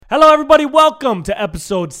Hello, everybody. Welcome to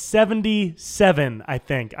episode 77,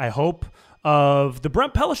 I hope, of the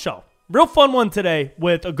Brent Pella Show. Real fun one today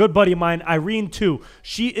with a good buddy of mine, Irene Tu.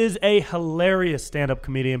 She is a hilarious stand-up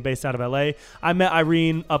comedian based out of LA. I met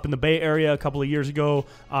Irene up in the Bay Area a couple of years ago.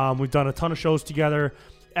 We've done a ton of shows together.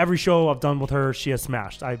 Every show I've done with her, she has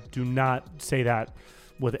smashed. I do not say that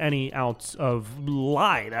with any ounce of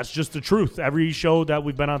lie. That's just the truth. Every show that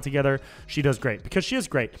we've been on together, she does great because she is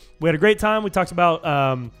great. We had a great time. We talked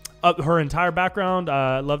about her entire background.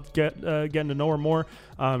 I loved getting to know her more.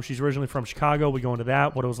 She's originally from Chicago. We go into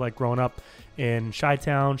that, what it was like growing up in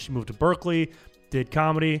Chi-Town. She moved to Berkeley, did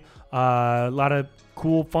comedy. A lot of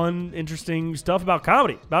cool, fun, interesting stuff about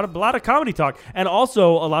comedy. About a lot of comedy talk. And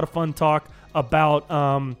also a lot of fun talk about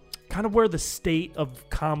kind of where the state of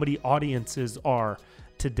comedy audiences are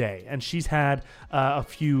today. And she's had a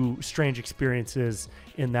few strange experiences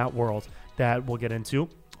in that world that we'll get into.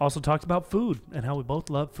 Also talked about food and how we both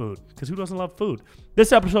love food, because who doesn't love food?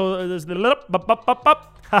 This episode of the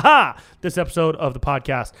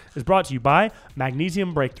podcast is brought to you by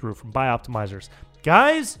Magnesium Breakthrough from Bioptimizers.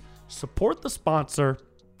 Guys, support the sponsor.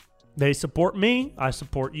 They support me. I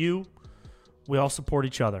support you. We all support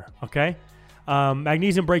each other, okay?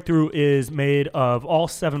 Magnesium Breakthrough is made of all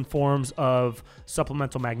 7 forms of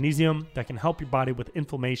supplemental magnesium that can help your body with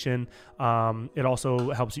inflammation. It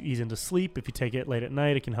also helps you ease into sleep. If you take it late at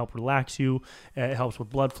night, it can help relax you. It helps with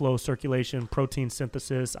blood flow, circulation, protein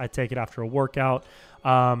synthesis. I take it after a workout.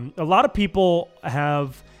 A lot of people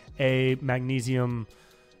have a magnesium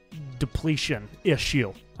depletion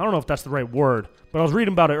issue. I don't know if that's the right word, but I was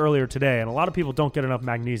reading about it earlier today, and a lot of people don't get enough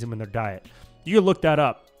magnesium in their diet. You can look that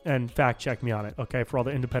up and fact check me on it, okay? For all the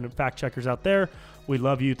independent fact checkers out there, we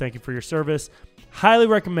love you. Thank you for your service. Highly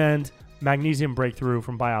recommend Magnesium Breakthrough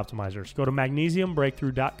from Bioptimizers. Go to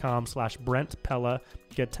magnesiumBreakthrough.com/BrentPella.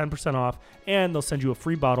 Get 10% off, and they'll send you a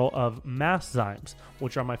free bottle of Masszymes,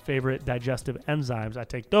 which are my favorite digestive enzymes. I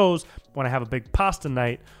take those when I have a big pasta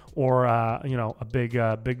night or, a big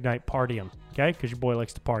night partying, okay? Because your boy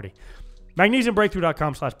likes to party.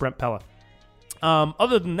 MagnesiumBreakthrough.com/BrentPella.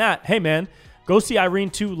 Other than that, hey, man, go see Irene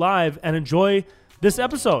Tu live and enjoy this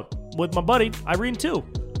episode with my buddy, Irene Tu.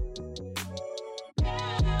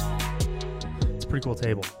 It's a pretty cool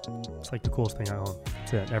table. It's like the coolest thing I own.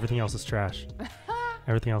 That's it. Everything else is trash.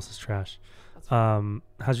 Everything else is trash.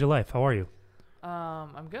 How's your life? How are you?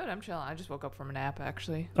 I'm good. I'm chilling. I just woke up from a nap,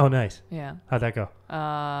 actually. Oh, nice. Yeah. How'd that go?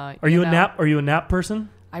 Are you a nap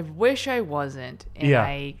person? I wish I wasn't. And yeah.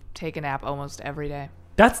 I take a nap almost every day.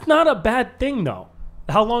 That's not a bad thing, though.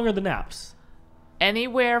 How long are the naps?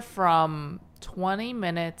 Anywhere from 20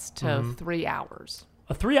 minutes to 3 hours.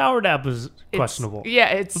 A 3-hour nap is questionable.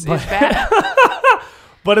 It's bad.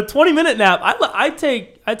 But a 20-minute nap, I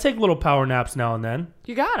take little power naps now and then.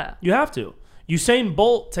 You gotta. You have to. Usain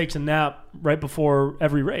Bolt takes a nap right before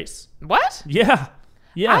every race. What? Yeah.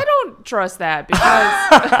 I don't trust that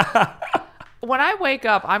because when I wake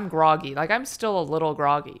up, I'm groggy. Like, I'm still a little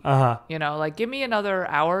groggy. Uh-huh. Like, give me another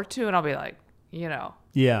hour or two and I'll be like,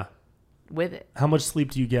 Yeah. with it. How much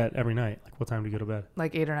sleep do you get every night? Like, what time do you go to bed?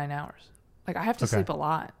 Like 8 or 9 hours. Like, I have to sleep a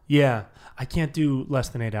lot. Yeah. I can't do less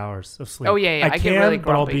than 8 hours of sleep. Oh, yeah. I can, get really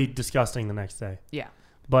but I'll grumpy. be disgusting the next day. Yeah.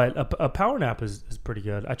 But a power nap is pretty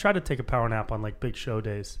good. I try to take a power nap on, like, big show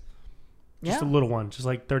days. Just a little one. Just,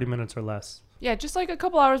 like, 30 minutes or less. Yeah, just, like, a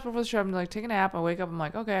couple hours before the show, I'm, like, take a nap. I wake up. I'm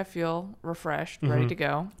like, okay, I feel refreshed, ready to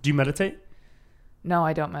go. Do you meditate? No,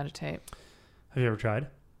 I don't meditate. Have you ever tried?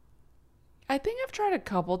 I think I've tried a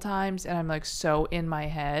couple times, and I'm, like, so in my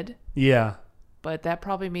head. Yeah. But that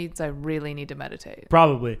probably means I really need to meditate.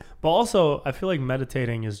 Probably. But also, I feel like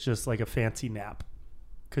meditating is just like a fancy nap.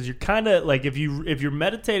 Because you're kind of like, if you're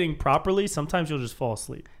meditating properly, sometimes you'll just fall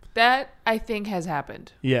asleep. That, I think, has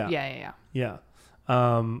happened. Yeah. Yeah.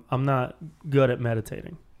 I'm not good at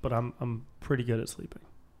meditating, but I'm pretty good at sleeping.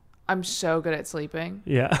 I'm so good at sleeping.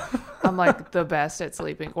 Yeah. I'm, like, the best at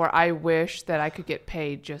sleeping. Or I wish that I could get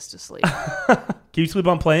paid just to sleep. Can you sleep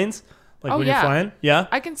on planes? Like when you're flying? Yeah?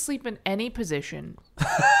 I can sleep in any position,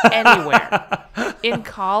 anywhere. In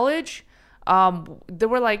college, there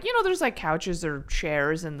were, like, there's, like, couches or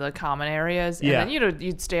chairs in the common areas. And then,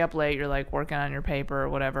 you'd stay up late. You're, like, working on your paper or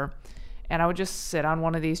whatever. And I would just sit on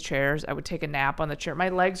one of these chairs. I would take a nap on the chair. My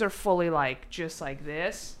legs are fully, like, just like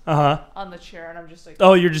this on the chair. And I'm just like...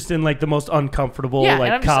 Oh, you're just in, like, the most uncomfortable,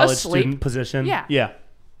 like, college student position? Yeah.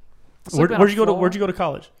 Where'd you go to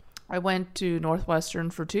college? I went to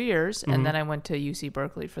Northwestern for 2 years, and then I went to UC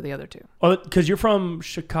Berkeley for the other 2. Oh, because you're from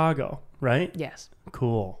Chicago, right? Yes.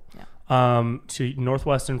 Cool. Yeah. To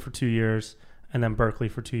Northwestern for 2 years, and then Berkeley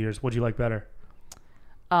for 2 years. What'd you like better?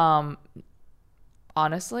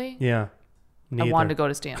 Honestly? Yeah. I wanted to go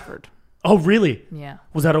to Stanford. Oh, really? Yeah.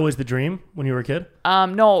 Was that always the dream when you were a kid?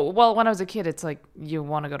 No. Well, when I was a kid, it's like you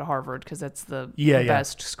want to go to Harvard because that's the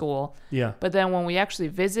best school. Yeah. But then when we actually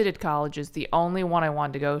visited colleges, the only one I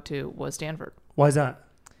wanted to go to was Stanford. Why is that?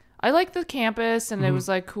 I liked the campus, and it was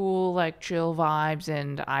like cool, like chill vibes.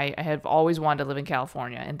 And I had always wanted to live in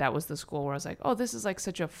California, and that was the school where I was like, oh, this is like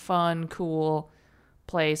such a fun, cool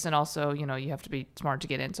place. And also, you know, you have to be smart to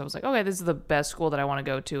get in. So I was like, okay, this is the best school that I want to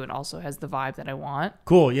go to, and also has the vibe that I want.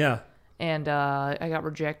 Cool. Yeah. And I got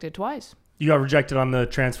rejected twice. You got rejected on the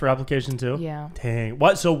transfer application too? Yeah. Dang.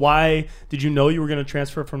 What? So why did you know you were going to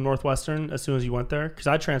transfer from Northwestern as soon as you went there? Because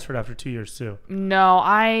I transferred after 2 years too. No,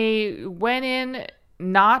 I went in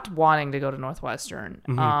not wanting to go to Northwestern.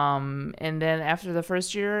 And then after the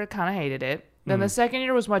first year, kind of hated it. Then the second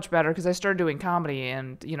year was much better because I started doing comedy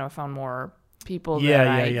and, you know, I found more people that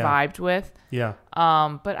I vibed with. Yeah.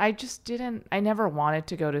 But I just didn't, I never wanted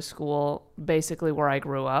to go to school basically where I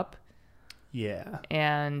grew up. Yeah.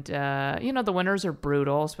 And, you know, the winters are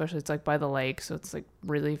brutal, especially it's like by the lake. So it's like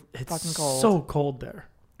really fucking cold. It's so cold there.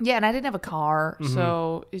 Yeah. And I didn't have a car.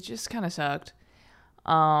 So it just kind of sucked.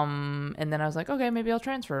 And then I was like, okay, maybe I'll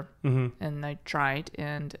transfer. And I tried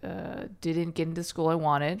and didn't get into the school I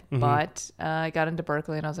wanted. But I got into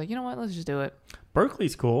Berkeley and I was like, you know what? Let's just do it.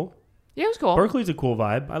 Berkeley's cool. Yeah, it was cool. Berkeley's a cool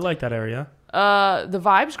vibe. I like that area. The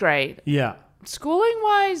vibe's great. Yeah. Schooling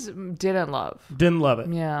wise, didn't love. Didn't love it.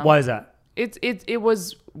 Yeah. Why is that? It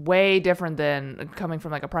was way different than coming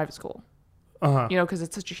from like a private school. You know, because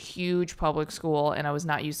it's such a huge public school, and I was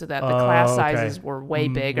not used to that. The class sizes were way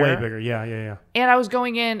bigger. Way bigger, yeah. And I was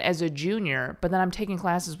going in as a junior, but then I'm taking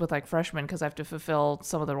classes with like freshmen because I have to fulfill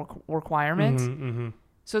some of the requirements.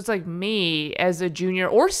 So it's like me as a junior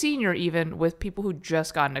or senior even with people who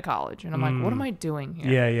just got into college. And I'm like, what am I doing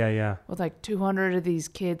here? Yeah. With like 200 of these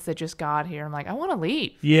kids that just got here. I'm like, I want to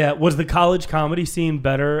leave. Yeah. Was the college comedy scene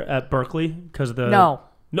better at Berkeley? Because of the... No.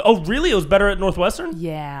 Oh, really? It was better at Northwestern?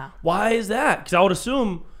 Yeah. Why is that? Because I would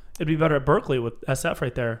assume it'd be better at Berkeley with SF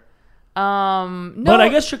right there. No. But I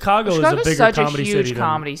guess Chicago's a bigger such comedy a huge city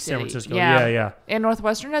comedy than city. San Francisco. Yeah. And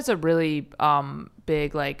Northwestern has a really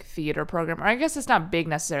big like theater program. Or I guess it's not big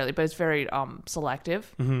necessarily, but it's very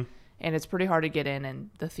selective. And it's pretty hard to get in.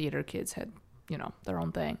 And the theater kids had, you know, their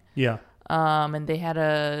own thing. Yeah. And they had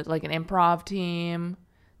an improv team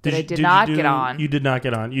that I did not get on. You did not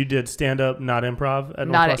get on. You did stand up, not improv at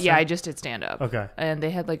Northwestern? Yeah, I just did stand up. Okay. And they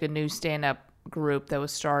had like a new stand up group that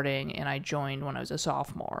was starting, and I joined when I was a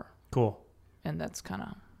sophomore. Cool. And that's kind of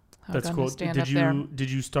how that's I got cool. to stand up there. Did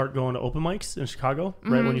you start going to open mics in Chicago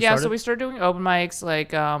right when you started? Yeah, so we started doing open mics. Like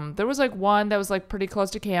there was like one that was like pretty close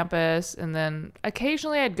to campus, and then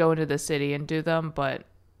occasionally I'd go into the city and do them, but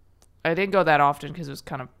I didn't go that often because it was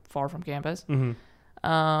kind of far from campus.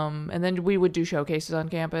 And then we would do showcases on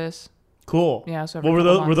campus. Cool. Yeah. So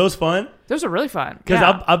were those fun? Those were really fun.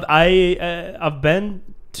 Because I've been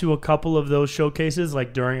to a couple of those showcases,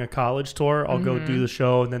 like during a college tour. I'll go do the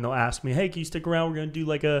show, and then they'll ask me, "Hey, can you stick around? We're gonna do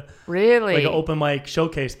like an open mic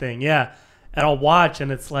showcase thing." Yeah. And I'll watch, and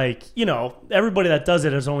it's like, you know, everybody that does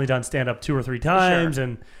it has only done stand up 2 or 3 times,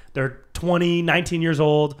 and they're 20, 19 years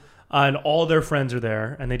old, and all their friends are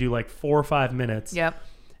there, and they do like 4 or 5 minutes. Yep.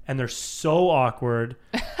 And they're so awkward,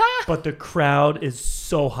 but the crowd is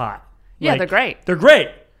so hot. Yeah, they're great. They're great.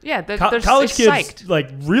 Yeah, they're college kids psyched. like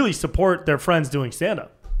really support their friends doing stand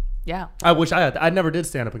up. Yeah. I wish I had. I never did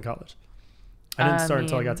stand up in college. I didn't start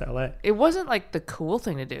until I got to LA. It wasn't like the cool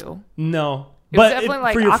thing to do. No. It was definitely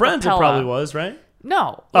like for your acapella. friends, it probably was, right?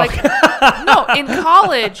 No. Like no, in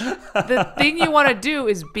college, the thing you want to do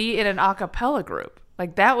is be in an acapella group.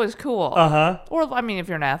 Like that was cool. Or I mean, if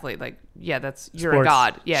you're an athlete, like you're a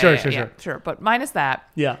god. Yeah, sure. But minus that.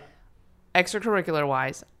 Yeah. Extracurricular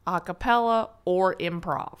wise, acapella or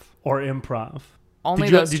improv. Only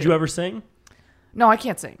did you ever sing? No, I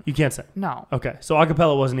can't sing. You can't sing? No. Okay. So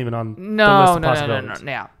acapella wasn't even on the list of possibilities.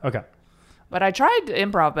 No. Yeah. Okay. But I tried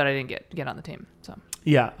improv, but I didn't get on the team. So.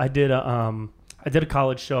 Yeah, I did a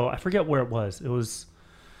college show. I forget where it was. It was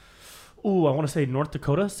I want to say North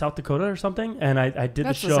Dakota, South Dakota or something. And I did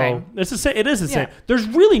the show. The same. It's the same. It is the same. There's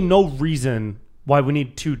really no reason why we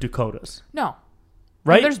need 2 Dakotas. No.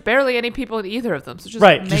 Right? And there's barely any people in either of them. So just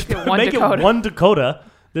make it one Dakota. It one Dakota.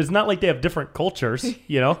 There's not like they have different cultures,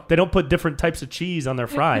 you know? They don't put different types of cheese on their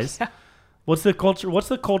fries. Yeah. What's the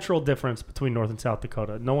cultural difference between North and South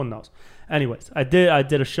Dakota? No one knows. Anyways, I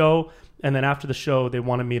did a show, and then after the show, they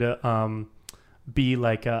wanted me to be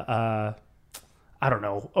like I don't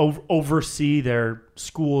know, oversee their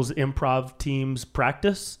school's improv team's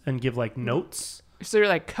practice and give like notes. So you're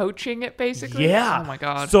like coaching it basically? Yeah. Oh my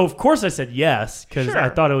God. So of course I said yes because Sure. I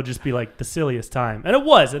thought it would just be like the silliest time, and it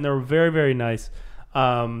was, and they were very, very nice.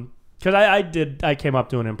 Because I came up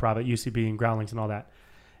doing improv at UCB and Groundlings and all that,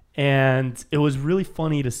 and it was really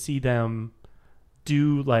funny to see them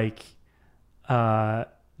do like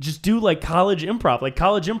just do like college improv. Like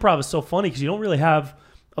college improv is so funny because you don't really have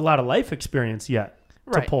a lot of life experience yet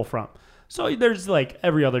to pull from. So there's like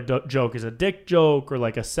every other joke is a dick joke or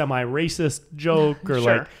like a semi-racist joke or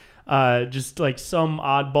Sure. like just like some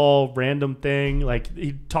oddball random thing, like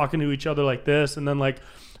talking to each other like this, and then like,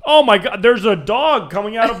 oh my God, there's a dog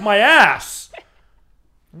coming out of my ass.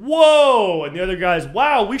 Whoa. And the other guy's,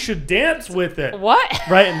 wow, we should dance with it. What?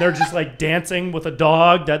 Right? And they're just like dancing with a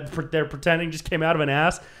dog that they're pretending just came out of an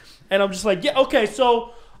ass. And I'm just like, yeah, okay,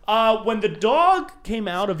 so when the dog came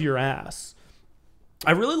out of your ass,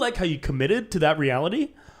 I really like how you committed to that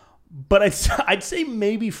reality, but I'd say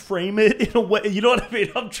maybe frame it in a way, you know what I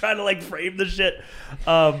mean? I'm trying to like frame the shit.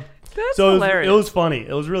 That's so hilarious. It was funny.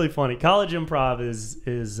 It was really funny. College improv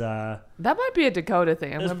is That might be a Dakota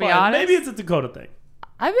thing. I'm going to be fun. honest. Maybe it's a Dakota thing.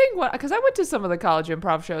 I think because I went to some of the college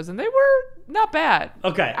improv shows and they were not bad.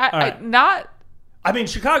 Okay. All right. I mean,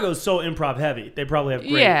 Chicago's so improv heavy. They probably have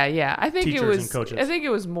great Yeah. I think teachers and coaches. I think it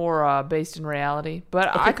was more based in reality,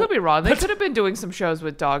 but I could be wrong. They could have been doing some shows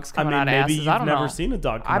with dogs coming out of asses. Maybe I you've don't never know. seen a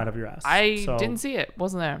dog come out of your ass. I so didn't see it.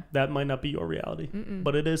 Wasn't there? That might not be your reality,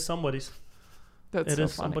 but it is somebody's. That's It so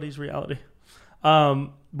is funny. somebody's reality.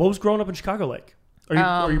 What was growing up in Chicago like?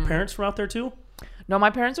 Are your parents from out there too? No, my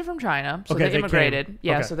parents are from China, so Okay, they immigrated. came.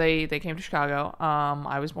 Yeah, Okay. so they came to Chicago.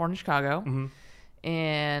 I was born in Chicago, Mm-hmm.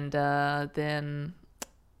 and then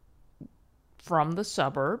from the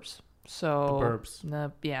suburbs. So The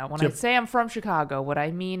burbs. when I say I'm from Chicago, what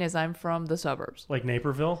I mean is I'm from the suburbs. Like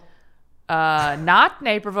Naperville? Not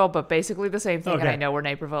Naperville, but basically the same thing, and Okay. I know where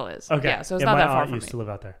Naperville is. Okay. Yeah, so it's not that far my aunt from used me. to live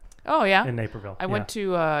out there Oh yeah, in Naperville. I went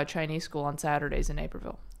to Chinese school on Saturdays in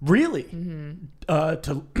Naperville. Really?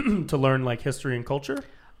 Mm-hmm. To learn like history and culture?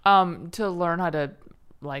 To learn how to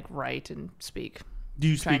like write and speak. Do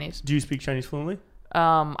you speak Chinese. Do you speak Chinese fluently?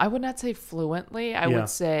 I would not say fluently. I Yeah. would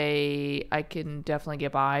say I can definitely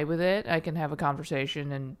get by with it. I can have a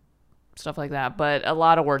conversation and stuff like that. But a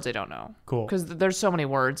lot of words I don't know. Cool. Because there's so many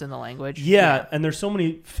words in the language. Yeah, and there's so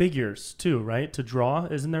many figures too, right? To draw,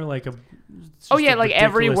 isn't there like a? Oh yeah, like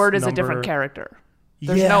every ridiculous word is a number? different character.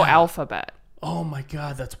 There's no alphabet. Oh my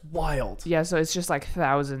God, that's wild. Yeah, so it's just like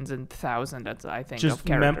thousands and thousands, I think, Just of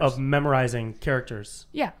characters. memorizing characters.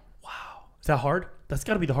 Yeah. Is that hard? That's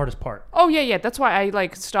got to be the hardest part. Oh yeah. That's why I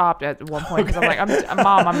like stopped at one point because I'm like,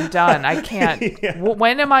 Mom, I'm done. I can't. Yeah.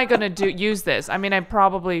 When am I gonna use this? I mean, I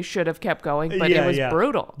probably should have kept going, but it was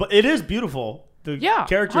brutal. But it is beautiful. The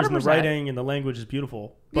characters and the 100%. writing and the language is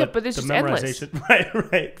beautiful. But but it's the just endless.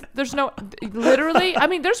 memorization, right. There's no, literally, I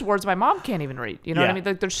mean, there's words my mom can't even read. You know what I mean?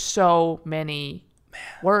 Like, there's so many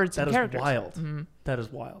words and characters. That is wild. Mm-hmm. That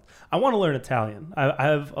is wild. I want to learn Italian. I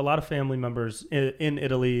have a lot of family members in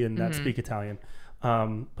Italy and that speak Italian.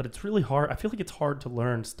 But it's really hard. I feel like it's hard to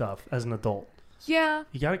learn stuff as an adult. Yeah.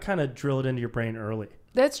 You got to kind of drill it into your brain early.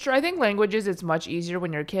 That's true. I think languages, it's much easier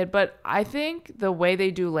when you're a kid, but I think the way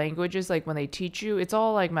they do languages, like when they teach you, it's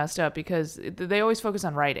all like messed up because they always focus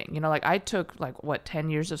on writing. You know, like I took 10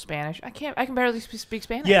 years of Spanish. I can barely speak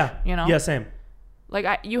Spanish. Yeah. You know? Yeah, same.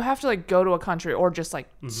 Like you have to like go to a country or just like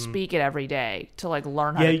speak it every day to like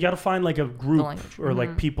learn how to. Yeah, you got to find like a group language. or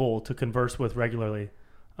like people to converse with regularly.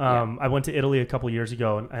 I went to Italy a couple years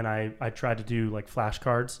ago and I tried to do like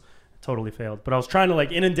flashcards. Totally failed. But I was trying to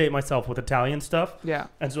like inundate myself with Italian stuff. Yeah.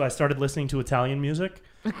 And so I started listening to Italian music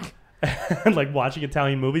and like watching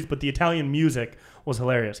Italian movies. But the Italian music was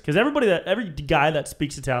hilarious because every guy that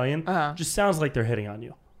speaks Italian just sounds like they're hitting on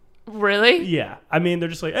you. Really? Yeah. I mean, they're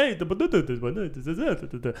just like, hey, and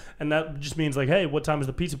that just means like, hey, what time is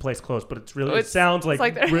the pizza place closed? But it's really, it sounds like,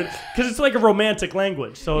 because it's like a romantic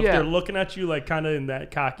language. So if they're looking at you like kind of in that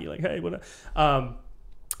cocky, like, hey, what?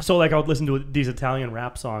 So like I would listen to these Italian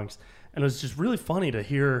rap songs and it was just really funny to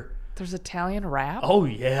hear. There's Italian rap? Oh,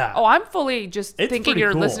 yeah. Oh, I'm fully just thinking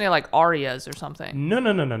you're cool. listening to like arias or something.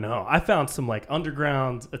 No. I found some like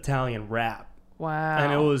underground Italian rap. Wow.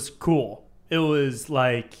 And it was cool. It was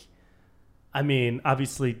like, I mean,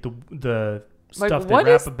 obviously the like, stuff they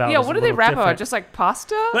rap about. Yeah, is what a do they little rap different. about? Just like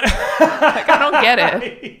pasta? Like I don't get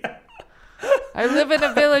it. Yeah. I live in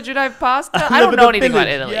a village and I have pasta. I don't know anything about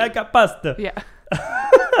Italy. Yeah, I got pasta. Yeah.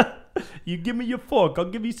 You give me your fork, I'll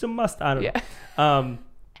give you some mustard. I don't Yeah. know.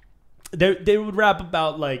 They would rap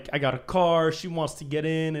about like, I got a car, she wants to get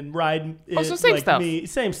in and ride it so same like stuff. me.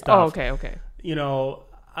 Same stuff. Oh, okay. You know,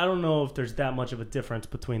 I don't know if there's that much of a difference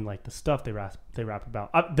between like the stuff they rap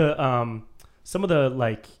about. some of the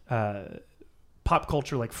like pop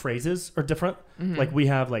culture like phrases are different. Mm-hmm. Like we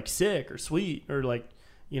have like sick or sweet or like,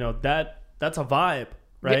 that's a vibe,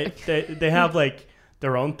 right? Yeah. They have like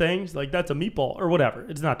their own things, like that's a meatball or whatever.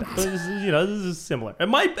 It's not that. But this is similar. It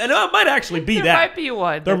might actually be there that. might be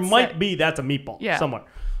one. There might be that's a meatball somewhere.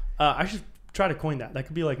 I should try to coin that. That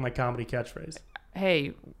could be like my comedy catchphrase.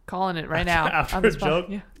 Hey, calling it right now. After a joke.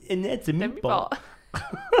 Yeah. And that's a meatball.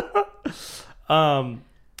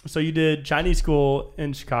 So you did Chinese school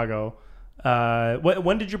in Chicago.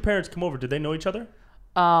 When did your parents come over? Did they know each other?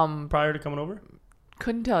 Prior to coming over?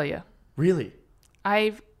 Couldn't tell you. Really?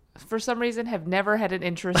 I've, for some reason, have never had an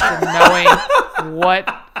interest in knowing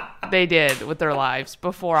what they did with their lives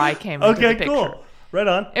before I came into the picture. Okay, cool. Right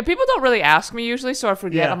on. And people don't really ask me usually, so I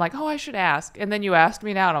forget. Yeah. I'm like, oh, I should ask. And then you ask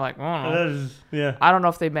me now, and I'm like, oh, yeah. I don't know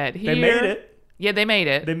if they met here. They made it. Yeah, they made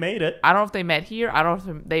it. They made it. I don't know if they met here. I don't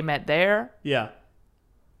know if they met there. Yeah.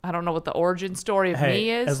 I don't know what the origin story of me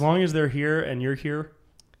is. As long as they're here and you're here,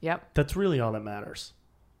 yep, that's really all that matters.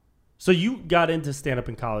 So you got into stand-up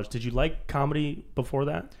in college. Did you like comedy before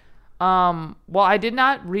that? Well, I did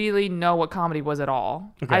not really know what comedy was at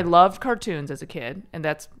all. Okay. I loved cartoons as a kid, and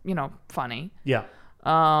that's, funny. Yeah.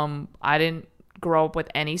 I didn't grow up with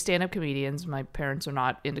any stand-up comedians. My parents are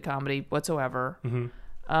not into comedy whatsoever.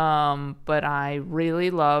 Mm-hmm. But I really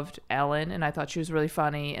loved Ellen, and I thought she was really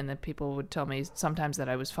funny, and then people would tell me sometimes that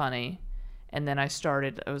I was funny. And then I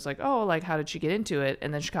was like, oh, like, how did she get into it?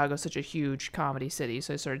 And then Chicago's such a huge comedy city,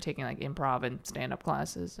 so I started taking, like, improv and stand-up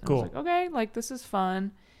classes. And cool. I was like, okay, like, this is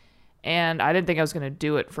fun. And I didn't think I was going to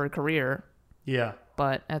do it for a career. Yeah.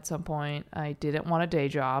 But at some point, I didn't want a day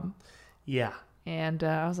job. Yeah. And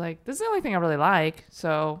I was like, this is the only thing I really like,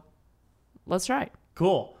 so let's try it.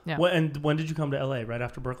 Cool. Yeah. And when did you come to LA? Right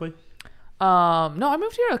after Berkeley? No, I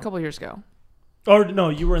moved here a couple years ago. Or no,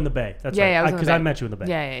 you were in the Bay. That's right. Yeah, because I met you in the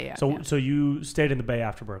Bay. Yeah. So you stayed in the Bay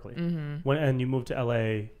after Berkeley. Mm-hmm. and you moved to LA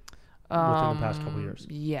within the past couple of years.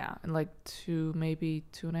 Yeah, and like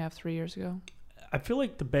 2.5, 3 years ago. I feel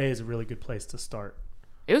like the Bay is a really good place to start.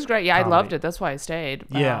 It was great. Yeah, comedy. I loved it. That's why I stayed.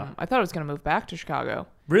 Yeah. I thought I was going to move back to Chicago.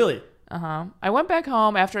 Really? Uh-huh. I went back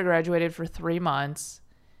home after I graduated for 3 months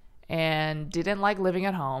and didn't like living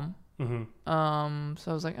at home. Mm-hmm.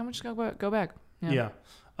 So I was like, I'm just going to go back. Yeah.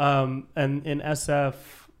 And in SF,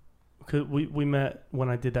 cause we met when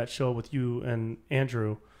I did that show with you and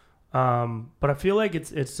Andrew. But I feel like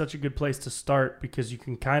it's such a good place to start because you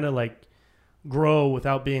can kind of like grow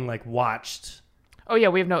without being like watched. Oh yeah,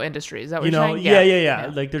 we have no industry. Is that what you're saying?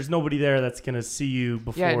 Yeah. Like there's nobody there that's gonna see you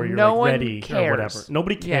before you're like ready or whatever.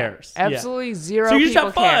 Nobody cares. Yeah, absolutely zero. So you just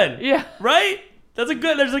have fun. Care. Yeah. Right? There's a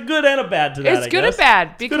good and a bad to that. It's good and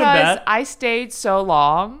bad because I stayed so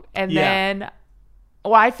long and then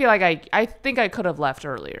I feel like I think I could have left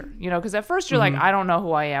earlier. Because at first you're like, I don't know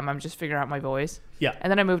who I am. I'm just figuring out my voice. Yeah. And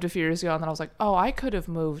then I moved a few years ago and then I was like, oh, I could have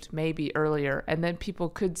moved maybe earlier and then people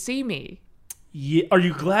could see me. Yeah. Are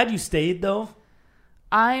you glad you stayed though?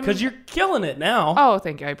 Because you're killing it now. Oh,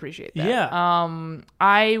 thank you. I appreciate that. Yeah.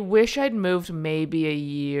 I wish I'd moved maybe a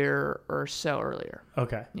year or so earlier.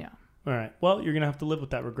 Okay. Yeah. All right. Well, you're gonna have to live with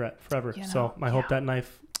that regret forever. So I hope that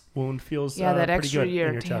knife wound feels that pretty extra good year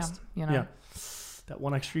in your chest. Yeah. That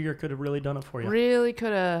one extra year could have really done it for you. Really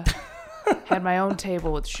could have had my own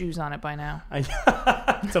table with shoes on it by now.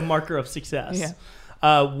 It's a marker of success. Yeah.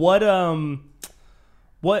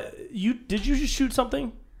 Did you just shoot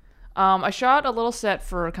something? I shot a little set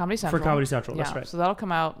for Comedy Central. For Comedy Central, that's right. So that'll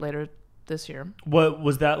come out later this year. What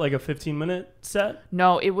was that, like a 15-minute set?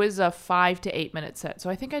 No, it was a 5 to 8 minute set. So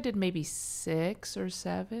I think I did maybe 6 or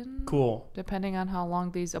 7. Cool. Depending on how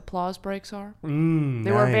long these applause breaks are. They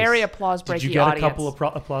nice. were very applause breaky. Did you get a couple of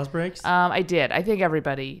applause breaks? I did. I think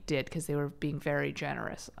everybody did because they were being very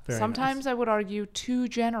generous. Sometimes nice. I would argue too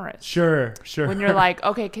generous. Sure. When you're like,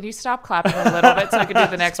 okay, can you stop clapping a little bit so I can do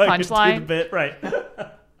the next punchline? Do the bit, right.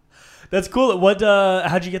 That's cool.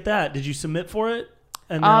 How'd you get that? Did you submit for it?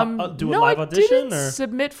 And then do a live audition? No, I didn't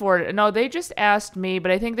submit for it. No, they just asked me,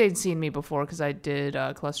 but I think they'd seen me before because I did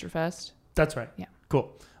Clusterfest. That's right. Yeah.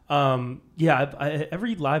 Cool.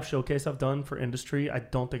 Every live showcase I've done for industry, I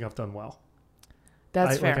don't think I've done well.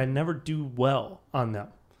 That's fair. I never do well on them.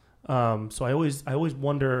 So I always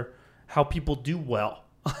wonder how people do well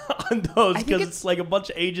on those because it's like a bunch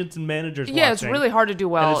of agents and managers watching. It's really hard to do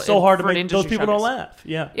well. And it's so hard to make those people don't laugh.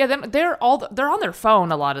 Yeah. Yeah, they're on their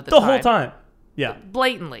phone a lot of the time. The whole time. Yeah.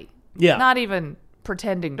 Blatantly. Yeah. Not even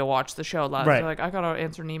pretending to watch the show live. Right. They're like, I gotta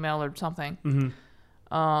answer an email or something. Mm-hmm.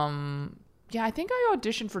 I think I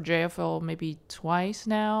auditioned for JFL maybe twice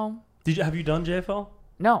now. Have you done JFL?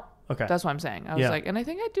 No. Okay. That's what I'm saying. I was like, and I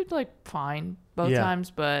think I did like fine both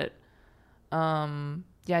times, but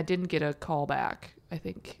Yeah, I didn't get a call back, I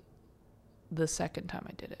think, the second time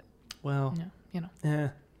I did it. Well,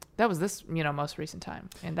 that was this, most recent time,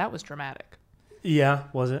 and that was dramatic. Yeah,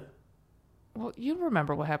 was it? Well, you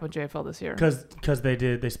remember what happened with JFL this year? Because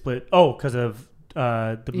they split. Oh, because of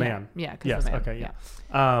the man. Yeah. Yes. The man. Okay. Yeah.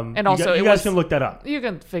 And also, you guys can look that up. You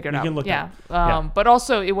can figure it out. You can look that up. But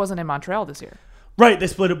also, it wasn't in Montreal this year. Right. They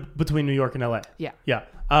split it between New York and LA. Yeah. Yeah.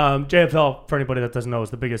 JFL, for anybody that doesn't know, is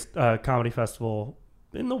the biggest comedy festival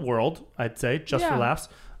in the world, I'd say, just for laughs.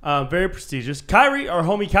 Very prestigious. Kyrie, our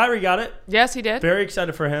homie Kyrie, got it. Yes, he did. Very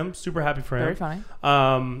excited for him. Super happy for him. Very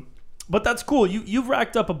funny. But that's cool. You've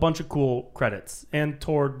racked up a bunch of cool credits and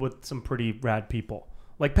toured with some pretty rad people.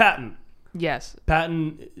 Like Patton. Yes.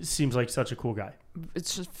 Patton seems like such a cool guy.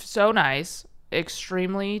 It's just so nice.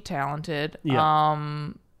 Extremely talented. Yeah.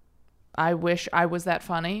 I wish I was that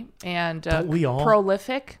funny and we all?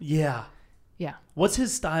 Prolific. Yeah. Yeah. What's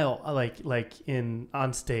his style like in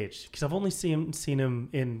on stage? Because I've only seen him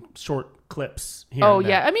in short clips here. Oh and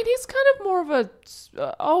there. yeah, I mean he's kind of more of a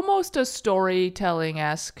almost a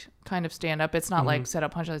storytelling-esque kind of stand-up. It's not like set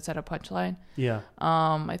up punchline. Yeah.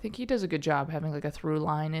 I think he does a good job having like a through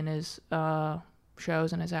line in his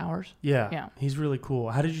shows and his hours. Yeah. Yeah. He's really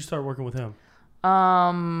cool. How did you start working with him?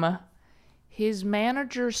 His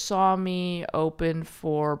manager saw me open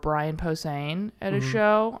for Brian Posehn at a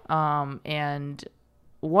show, and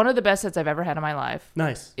one of the best sets I've ever had in my life.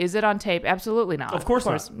 Nice. Is it on tape? Absolutely not. Of course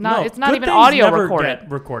not. No, it's not good even things audio never recorded.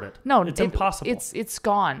 Get recorded. No, it's impossible. It's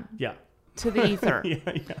gone. Yeah. To the ether.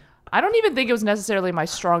 Yeah. I don't even think it was necessarily my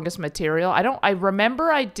strongest material. I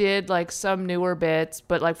remember I did like some newer bits,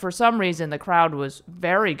 but like for some reason the crowd was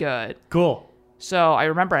very good. Cool. So I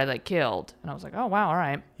remember I like killed, and I was like, oh wow, all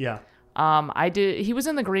right. Yeah. He was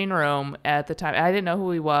in the green room at the time. I didn't know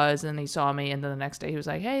who he was, and he saw me, and then the next day he was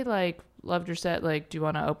like, hey, like, loved your set. Like, do you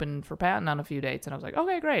want to open for Patton on a few dates? And I was like,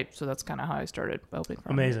 okay, great. So that's kind of how I started opening for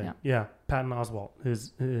him. Amazing. Yeah. Patton Oswalt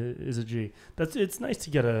is a G. It's nice to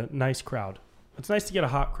get a nice crowd. It's nice to get a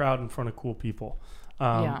hot crowd in front of cool people.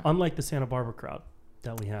 Unlike the Santa Barbara crowd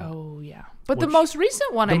that we had. Oh, yeah. But the most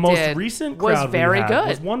recent one crowd was very good.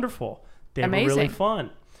 Was wonderful. They Amazing. were really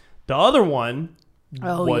fun. The other one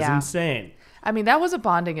was insane. I mean, that was a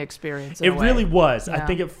bonding experience. It really was. Yeah. I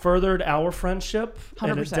think it furthered our friendship, 100%.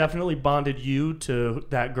 and it definitely bonded you to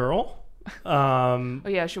that girl. Oh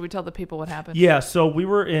yeah, should we tell the people what happened? Yeah, so we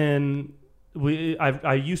were in.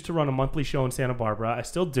 I used to run a monthly show in Santa Barbara. I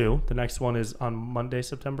still do. The next one is on Monday,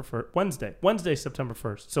 September 1st. Wednesday, September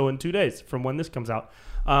 1st. So in 2 days from when this comes out.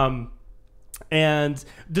 And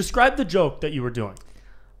describe the joke that you were doing.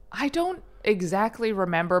 I don't exactly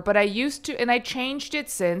remember, but I used to, and I changed it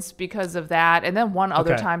since because of that. And then one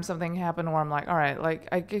other time something happened where I'm like, all right, like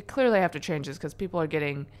I clearly have to change this because people are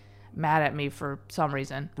getting mad at me for some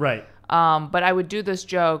reason. Right. But I would do this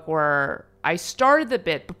joke where I started the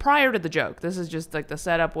bit, but prior to the joke, this is just like the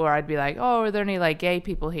setup where I'd be like, oh, are there any like gay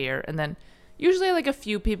people here? And then usually like a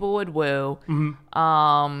few people would woo.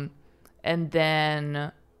 Mm-hmm. And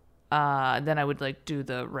then I would like do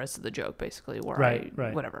the rest of the joke basically where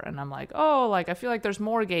whatever. And I'm like, oh, like I feel like there's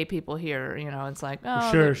more gay people here. You know, it's like,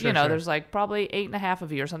 oh, sure. there's like probably 8.5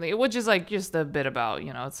 of you or something, which is like just a bit about,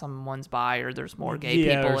 someone's bi or there's more gay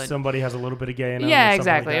people. Or somebody has a little bit of gay in them. Yeah,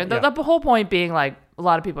 exactly. Like and the whole point being like a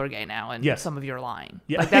lot of people are gay now and some of you are lying.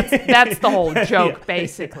 Yeah. Like that's the whole joke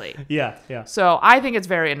basically. Yeah. So I think it's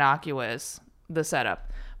very innocuous, the setup.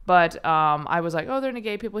 But I was like, oh, there are any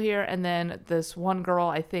gay people here. And then this one girl,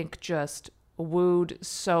 I think, just wooed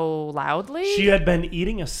so loudly. She had been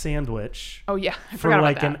eating a sandwich. Oh, yeah. I for forgot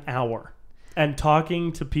like about that. an hour. And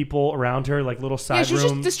talking to people around her, like little side room. Yeah, she was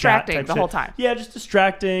just distracting the whole time. Yeah, just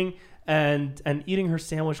distracting and eating her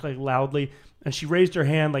sandwich like loudly. And she raised her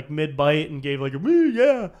hand like mid-bite and gave like a,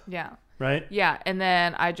 yeah. Yeah. Right? Yeah. And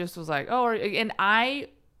then I just was like, oh, and I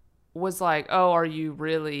was like, oh, are you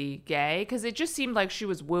really gay? Because it just seemed like she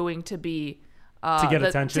was wooing to be to get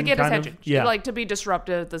attention. Yeah. Like to be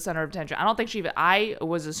disruptive, the center of attention. I don't think I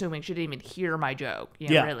was assuming she didn't even hear my joke.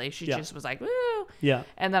 Really. She just was like, woo. Yeah.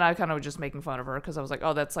 And then I kind of was just making fun of her because I was like,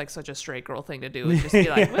 oh, that's like such a straight girl thing to do. And just be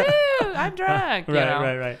like, woo, I'm drunk.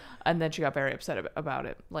 Right. And then she got very upset about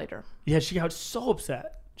it later. Yeah, she got so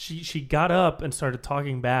upset. She got up and started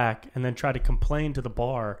talking back and then tried to complain to the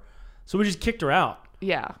bar. So we just kicked her out.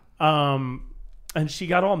 Yeah. And she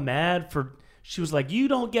got all mad she was like, you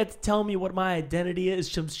don't get to tell me what my identity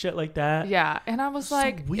is, some shit like that. Yeah. And I was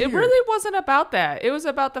like, so it really wasn't about that. It was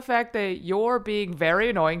about the fact that you're being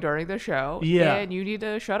very annoying during the show. Yeah. And you need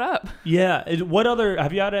to shut up. Yeah.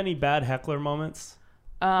 Have you had any bad heckler moments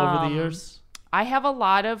over the years? I have a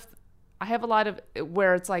lot of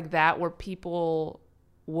where it's like that, where people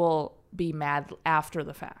will be mad after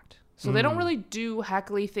the fact. So they don't really do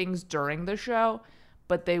heckly things during the show,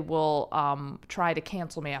 but they will try to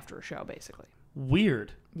cancel me after a show, basically.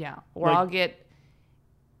 Weird. Yeah. Or I'll get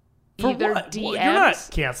either DMs. Well, you're not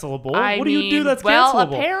cancelable. What do you do that's cancelable?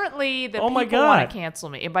 Well, apparently the people want to cancel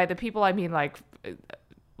me. And by the people, I mean like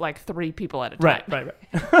 3 people at a time. Right.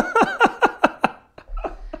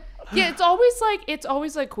 Yeah, it's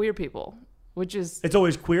always like queer people, which is... It's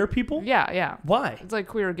always queer people? Yeah. Why? It's like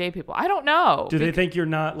queer gay people. I don't know. Do they think you're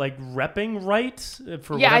not like repping right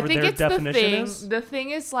for whatever their definition is? The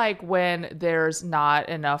thing is like when there's not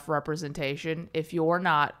enough representation, if you're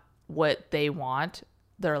not what they want,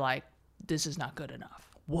 they're like, this is not good enough.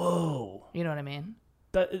 Whoa. You know what I mean?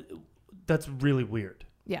 That's really weird.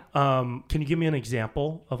 Yeah. Can you give me an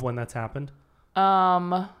example of when that's happened?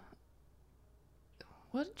 There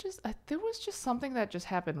was just something that just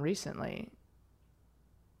happened recently.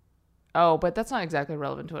 Oh, but that's not exactly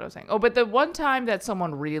relevant to what I was saying. Oh, but the one time that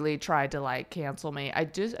someone really tried to like cancel me, I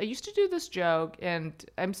used to do this joke, and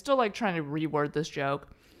I'm still like trying to reword this joke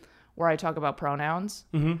where I talk about pronouns.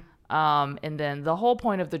 Mm-hmm. And then the whole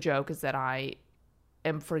point of the joke is that I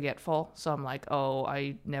am forgetful. So I'm like, oh,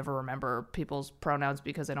 I never remember people's pronouns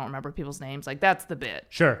because I don't remember people's names. Like that's the bit.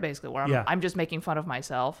 Sure. Basically where I'm just making fun of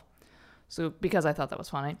myself. So because I thought that was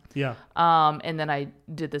funny. Yeah. And then I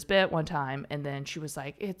did this bit one time, and then she was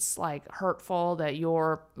like, it's like hurtful that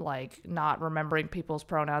you're like not remembering people's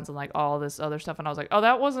pronouns and like all this other stuff. And I was like, oh,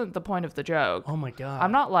 that wasn't the point of the joke. Oh my God.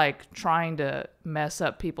 I'm not like trying to mess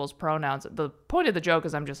up people's pronouns. The point of the joke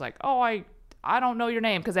is I'm just like, oh, I don't know your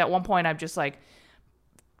name. Cause at one point I'm just like,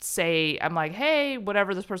 I'm like, hey,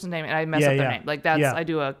 whatever this person's name. And I mess up their name. Like that's, I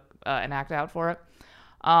do an act out for it.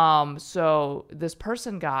 So this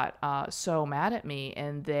person got so mad at me,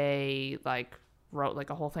 and they like wrote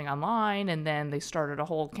like a whole thing online, and then they started a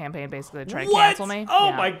whole campaign basically to try to cancel me.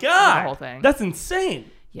 Oh my God. The whole thing. That's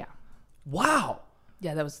insane. Yeah. Wow.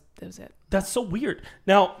 Yeah, that was it. That's so weird.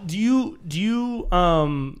 Now, do you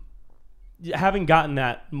having gotten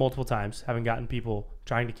that multiple times, having gotten people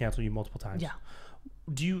trying to cancel you multiple times. Yeah.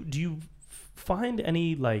 Do you find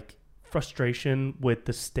any like frustration with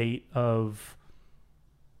the state of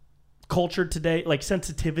culture today, like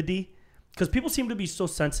sensitivity? Because people seem to be so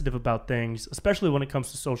sensitive about things, especially when it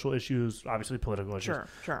comes to social issues, obviously political issues.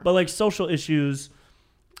 Sure. But like social issues,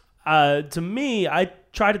 to me, I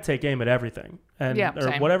try to take aim at everything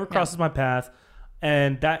or whatever crosses my path.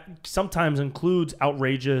 And that sometimes includes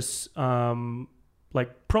outrageous,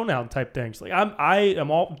 like pronoun type things. Like I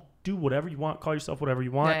am all, do whatever you want, call yourself whatever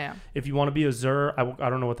you want. Yeah. If you want to be a Zer, I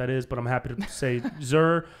don't know what that is, but I'm happy to say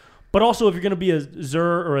Zer. But also, if you're going to be a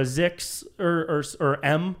Zer or a Zix or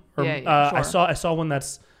M, or sure. I saw one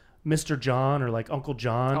that's Mr. John or like Uncle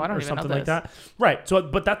John or something like that. Right. So,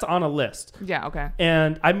 but that's on a list. Yeah. Okay.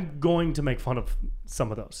 And I'm going to make fun of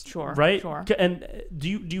some of those. Sure. Right. Sure. And do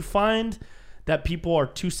you find that people are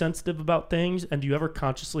too sensitive about things, and do you ever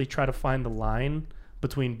consciously try to find the line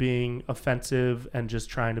between being offensive and just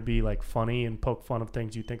trying to be like funny and poke fun of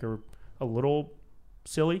things you think are a little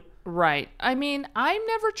silly? Right. I mean, I'm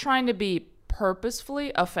never trying to be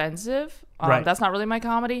purposefully offensive. Right. That's not really my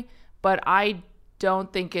comedy, but I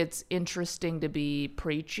don't think it's interesting to be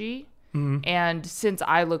preachy. Mm-hmm. And since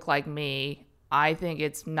I look like me, I think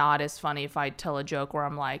it's not as funny if I tell a joke where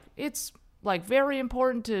I'm like, it's like very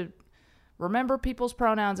important to remember people's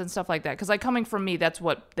pronouns and stuff like that. Because like coming from me, that's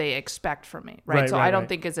what they expect from me. Right. So I don't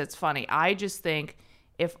think it's funny. I just think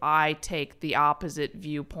if I take the opposite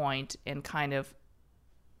viewpoint and kind of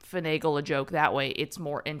finagle a joke that way, it's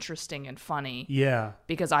more interesting and funny. Yeah.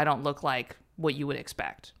 Because I don't look like what you would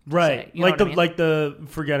expect. Right. Like the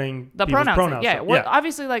forgetting the pronouns. Yeah. Well,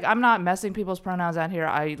 obviously, like I'm not messing people's pronouns out here.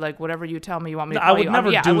 I like whatever you tell me you want me to. I would never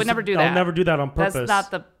do that. I would never do that. I would never do that on purpose.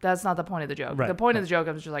 That's not the point of the joke. Right. The point of the joke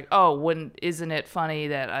is just like, isn't it funny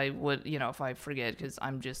that I would, if I forget because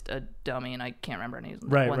I'm just a dummy and I can't remember anyone's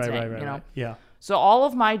name, you know? Yeah. So all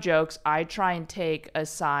of my jokes, I try and take a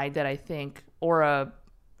side that I think, or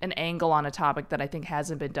an angle on a topic that I think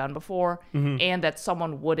hasn't been done before, and that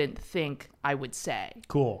someone wouldn't think I would say.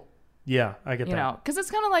 Cool. Yeah, I get that. You know, because it's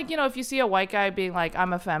kind of like, if you see a white guy being like,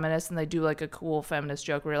 I'm a feminist, and they do like a cool feminist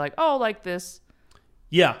joke where you're like, oh, like this,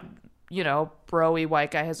 bro-y white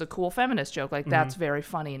guy has a cool feminist joke. Like, that's very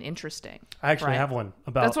funny and interesting. I actually have one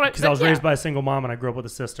about, because I was raised by a single mom and I grew up with a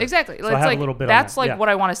sister. Exactly. So I have a little bit that's on that. like what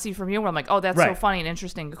I want to see from you, where I'm like, oh, that's so funny and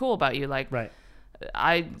interesting and cool about you. Like, right.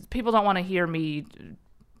 People don't want to hear me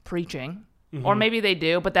preaching. Or maybe they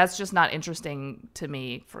do, but that's just not interesting to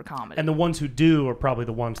me for comedy. And the ones who do are probably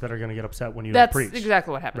the ones that are going to get upset when you preach. That's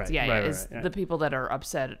exactly what happens. Right, Is the people that are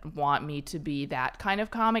upset want me to be that kind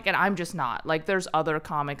of comic, and I'm just not. Like, there's other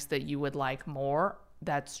comics that you would like more.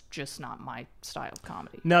 That's just not my style of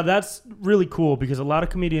comedy. Now, that's really cool because a lot of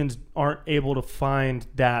comedians aren't able to find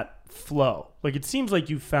that flow. Like, it seems like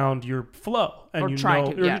you found your flow, and you're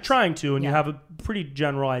trying to, and you have a pretty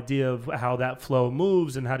general idea of how that flow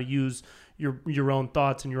moves and how to use your own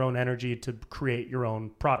thoughts and your own energy to create your own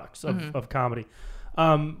products of comedy.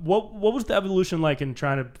 What was the evolution like in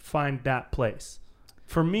trying to find that place?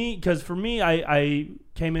 For me, I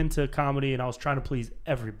came into comedy and I was trying to please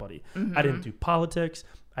everybody. I didn't do politics.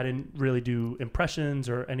 I didn't really do impressions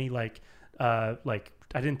or any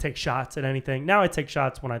I didn't take shots at anything. Now I take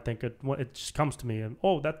shots when I think it just comes to me and,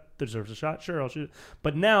 that deserves a shot. Sure, I'll shoot it.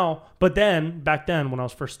 But back then when I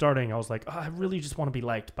was first starting, I was like, I really just want to be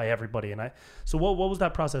liked by everybody. So what was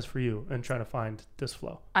that process for you in trying to find this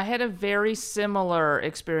flow? I had a very similar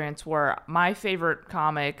experience where my favorite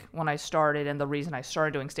comic when I started, and the reason I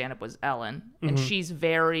started doing stand-up, was Ellen. And she's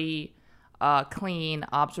very clean,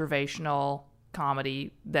 observational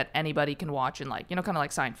comedy that anybody can watch and kind of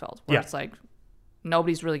like Seinfeld, where it's like,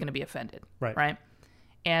 nobody's really going to be offended. Right.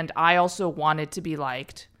 And I also wanted to be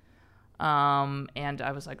liked. And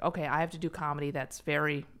I was like, okay, I have to do comedy that's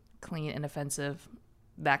very clean, inoffensive,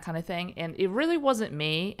 that kind of thing. And it really wasn't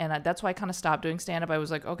me. And that's why I kind of stopped doing stand-up. I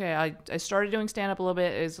was like, okay, I started doing stand-up a little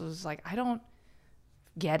bit. It was like, I don't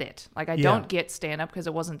get it. Like, I don't get stand-up because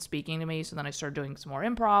it wasn't speaking to me. So then I started doing some more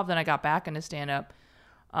improv. Then I got back into stand-up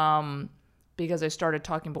because I started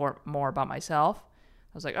talking more about myself.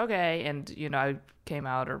 I was like, okay, and I came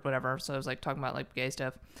out or whatever, so I was like talking about like gay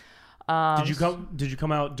stuff. Did you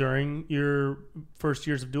come out during your first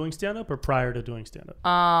years of doing stand-up or prior to doing stand-up?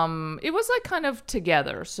 It was like kind of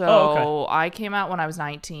together. So I came out when I was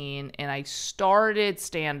 19, and I started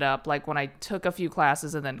stand-up like when I took a few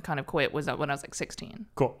classes and then kind of quit was when I was like 16.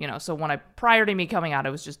 Cool. So prior to me coming out, I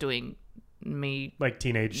was just doing me like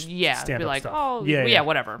teenage stand-up be like stuff.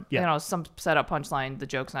 Whatever, some setup punchline, the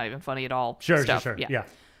joke's not even funny at all. Sure.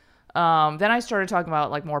 Then I started talking about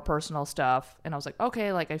like more personal stuff, and I was like,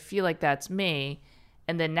 okay, like I feel like that's me.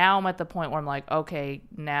 And then now I'm at the point where I'm like, okay,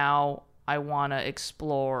 now I want to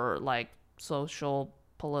explore like social,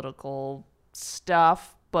 political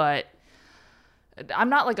stuff, but I'm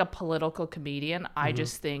not like a political comedian. I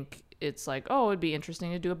just think it's like, it'd be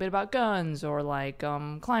interesting to do a bit about guns or like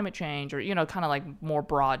climate change or, kind of like more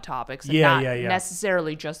broad topics and not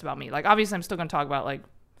necessarily just about me. Like, obviously I'm still going to talk about like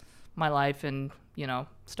my life and,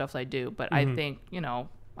 stuff I do. But I think,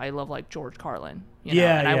 I love like George Carlin,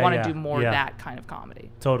 and I want to do more that kind of comedy.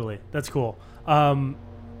 Totally. That's cool. Damn,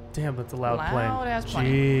 that's a loud plane.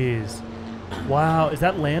 Jeez. Wow. Is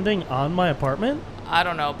that landing on my apartment? I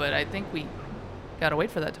don't know, but I think we got to wait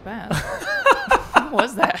for that to pass. What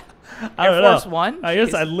was that? Air Force One? I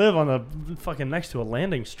guess I live on the fucking next to a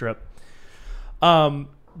landing strip.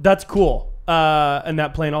 That's cool. And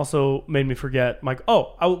that plane also made me forget, Mike.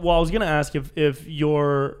 I was going to ask if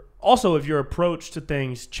your approach to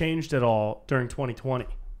things changed at all during 2020.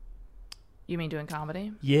 You mean doing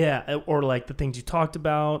comedy? Yeah. Or like the things you talked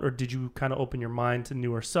about, or did you kind of open your mind to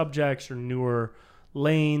newer subjects or newer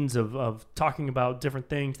lanes of talking about different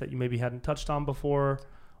things that you maybe hadn't touched on before?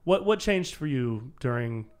 What changed for you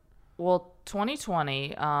during... Well,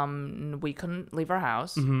 2020, we couldn't leave our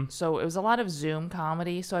house, so it was a lot of Zoom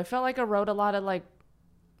comedy. So I felt like I wrote a lot of like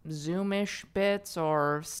Zoom-ish bits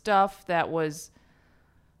or stuff that was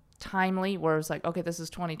timely, where it was like, okay, this is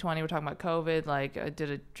 2020, we're talking about COVID. Like, I did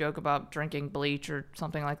a joke about drinking bleach or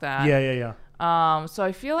something like that. Yeah. So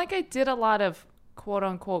I feel like I did a lot of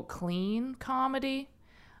quote-unquote clean comedy.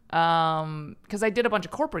 Because I did a bunch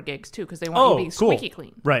of corporate gigs too, because they want you to be squeaky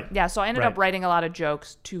clean. Right. Yeah. So I ended up writing a lot of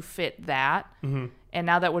jokes to fit that. And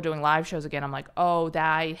now that we're doing live shows again, I'm like,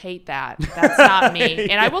 I hate that. That's not me.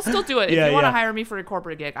 And I will still do it. If you want to hire me for a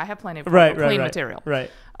corporate gig, I have plenty of clean material.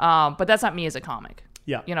 Right. But that's not me as a comic.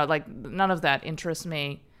 Yeah. Like none of that interests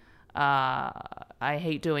me. I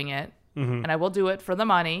hate doing it. And I will do it for the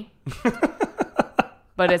money.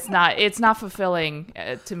 But it's not fulfilling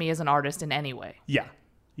to me as an artist in any way. Yeah.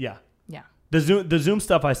 Yeah. Yeah. The Zoom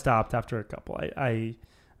stuff I stopped after a couple. I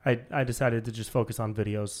decided to just focus on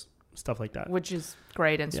videos, stuff like that. Which is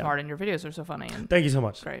great and smart, and your videos are so funny. And thank you so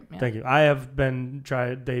much. Great. Yeah. Thank you. I have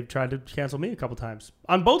they've tried to cancel me a couple times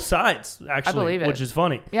on both sides, actually. I believe it. Which is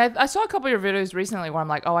funny. Yeah, I saw a couple of your videos recently where I'm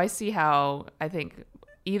like, I see how I think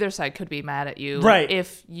either side could be mad at you Right.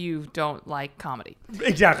 if you don't like comedy.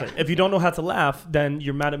 Exactly. If you don't know how to laugh, then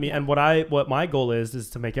you're mad at me. And what my goal is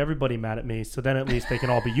to make everybody mad at me, so then at least they can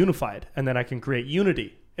all be unified, and then I can create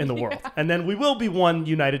unity in the world, and then we will be one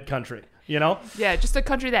united country. You know? Yeah, just a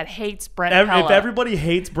country that hates Brent Pella. If everybody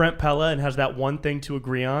hates Brent Pella and has that one thing to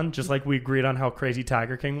agree on, just like we agreed on how crazy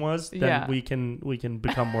Tiger King was, then we can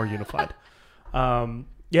become more unified.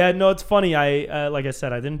 Yeah, no, it's funny. I like I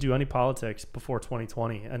said, I didn't do any politics before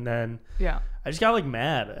 2020, and then I just got like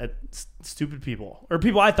mad at stupid people or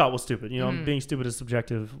people I thought was stupid. You know, being stupid is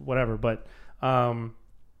subjective, whatever. But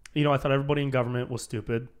you know, I thought everybody in government was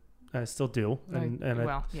stupid. I still do, and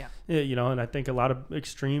you know, and I think a lot of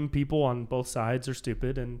extreme people on both sides are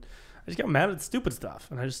stupid, and I just got mad at stupid stuff,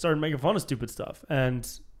 and I just started making fun of stupid stuff, and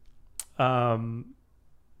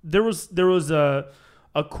there was a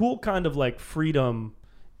cool kind of like freedom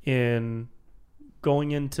in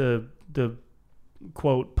going into the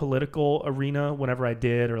quote political arena whenever I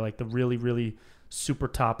did, or like the really, really super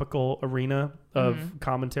topical arena of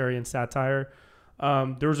commentary and satire.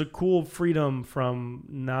 There was a cool freedom from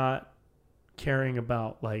not caring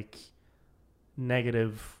about like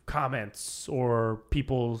negative comments or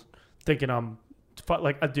people thinking I'm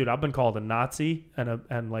like, dude, I've been called a Nazi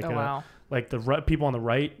and like like the people on the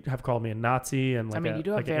right have called me a Nazi, and like, I mean, you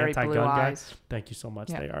do have like very an anti-gun guy. Thank you so much.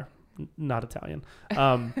 Yeah. They are not Italian.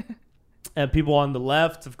 And people on the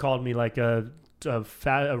left have called me like a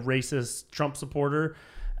racist Trump supporter,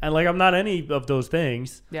 and like I'm not any of those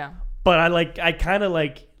things. Yeah. But I kind of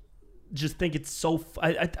like just think it's so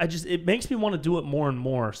I just it makes me want to do it more and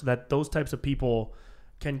more, so that those types of people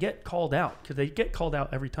can get called out, because they get called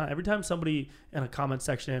out every time somebody in a comment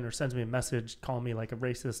section or sends me a message calling me like a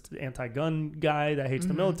racist anti-gun guy that hates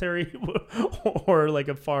the military or like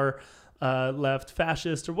a far left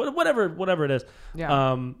fascist or whatever it is.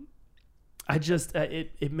 Yeah. I just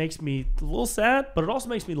it makes me a little sad, but it also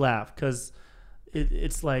makes me laugh, because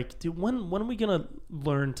it's like, dude, when are we gonna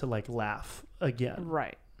learn to like laugh again?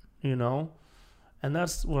 Right. You know, and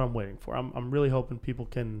that's what I'm waiting for. I'm really hoping people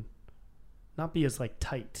can not be as like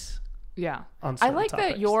tight. Yeah. I like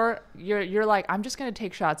topics. That you're like, I'm just gonna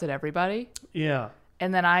take shots at everybody. Yeah.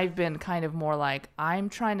 And then I've been kind of more like, I'm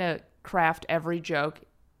trying to craft every joke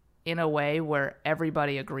in a way where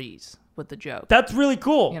everybody agrees with the joke. That's really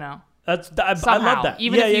cool. You know. I love that.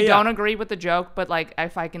 Even if you don't agree with the joke, but like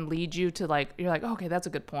if I can lead you to like, you're like, okay, that's a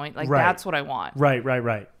good point. Like that's what I want.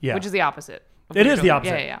 Right. Yeah. Which is the opposite. It is the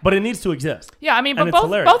opposite. Yeah. But it needs to exist. Yeah. I mean, but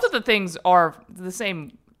both of the things are the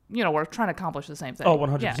same. You know, we're trying to accomplish the same thing. Oh,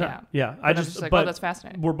 100%. Yeah. I just like, but that's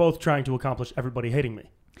fascinating. We're both trying to accomplish everybody hating me.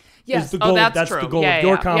 Yes. That's true. The goal of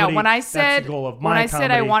your comedy. Yeah. When I said,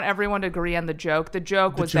 I want everyone to agree on the joke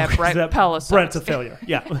was that Brent Pella sucks. Brent's a failure.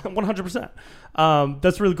 Yeah. 100%.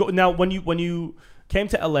 That's really cool. Now, when you came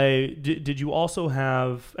to LA, did you also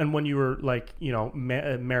have, and when you were like, you know,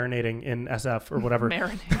 marinating in SF or whatever,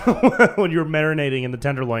 when you were marinating in the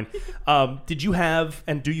Tenderloin, did you have,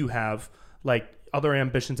 and do you have like other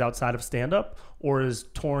ambitions outside of stand-up, or is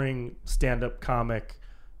touring stand-up comic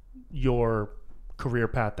your career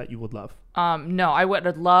path that you would love? No, I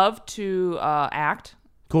would love to act.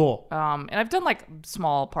 Cool. And I've done like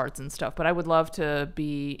small parts and stuff, but I would love to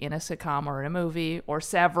be in a sitcom or in a movie or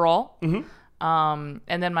several. Mm-hmm.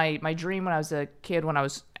 And then my dream when I was a kid, when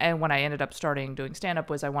I ended up starting doing stand-up,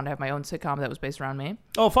 was I wanted to have my own sitcom that was based around me.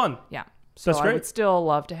 Oh, fun. Yeah. So that's great. I would still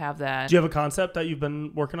love to have that. Do you have a concept that you've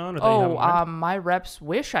been working on? Or my reps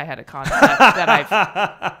wish I had a concept that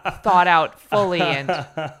I've thought out fully and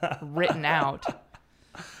written out.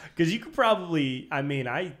 Because you could probably,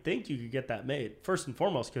 I think you could get that made. First and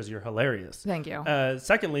foremost, because you're hilarious. Thank you.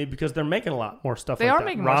 Secondly, because they're making a lot more stuff like that. They are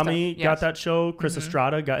making more stuff. Rami got that show. Chris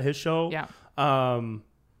Estrada got his show. Yeah.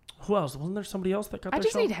 Who else? Wasn't there somebody else that got that show? I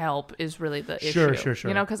just need help is really the issue. Sure.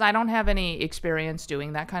 You know, because I don't have any experience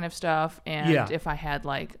doing that kind of stuff. And if I had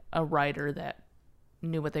like a writer that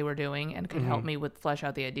knew what they were doing and could help me with flesh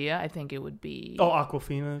out the idea, I think it would be... Oh,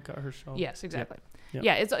 Awkwafina got her show. Yes, exactly.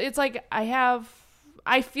 Yeah, it's like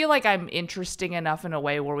I feel like I'm interesting enough in a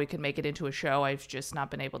way where we could make it into a show. I've just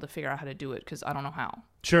not been able to figure out how to do it because I don't know how.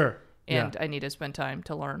 Sure. And I need to spend time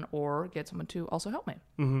to learn or get someone to also help me.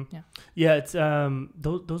 Mm-hmm. Yeah. It's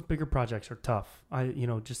those bigger projects are tough.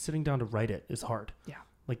 Just sitting down to write it is hard. Yeah.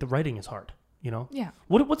 Like the writing is hard, you know? Yeah.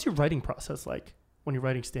 What's your writing process like when you're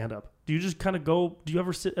writing stand-up? Do you just kind of go, do you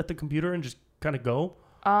ever sit at the computer and just kind of go?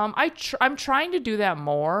 I'm trying to do that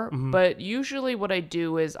more, but usually what I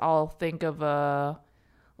do is I'll think of a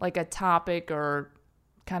topic or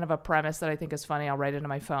kind of a premise that I think is funny, I'll write it into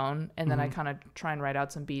my phone, and then I kind of try and write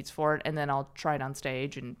out some beats for it, and then I'll try it on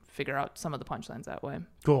stage and figure out some of the punchlines that way.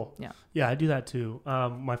 Cool. Yeah. Yeah, I do that too.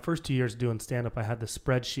 My first 2 years doing stand-up, I had the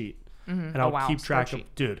spreadsheet, and I would keep track of,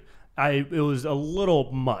 dude, it was a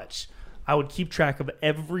little much. I would keep track of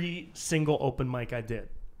every single open mic I did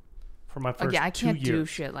for my first 2 years. I can't do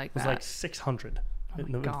shit like that. It was like 600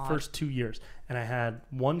 in the first 2 years. And I had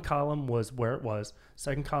one column was where it was.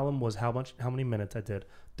 Second column was how many minutes I did.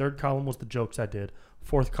 Third column was the jokes I did.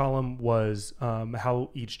 Fourth column was how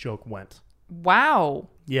each joke went. Wow.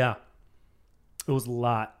 Yeah. It was a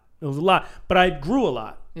lot. But I grew a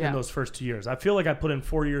lot in those first 2 years. I feel like I put in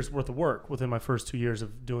 4 years worth of work within my first 2 years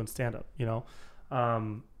of doing stand-up, you know?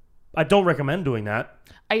 I don't recommend doing that.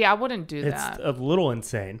 I wouldn't do that. It's a little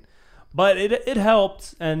insane. But it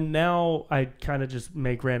helped, and now I kind of just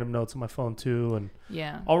make random notes on my phone too, and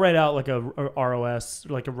I'll write out like a ROS,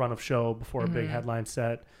 like a run of show before a big headline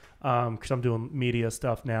set, because I'm doing media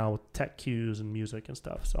stuff now with tech cues and music and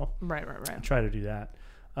stuff. So right. I try to do that.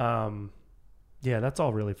 Yeah, that's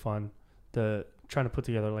all really fun. Trying to put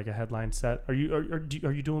together like a headline set. Are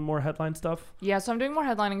you doing more headline stuff? Yeah, so I'm doing more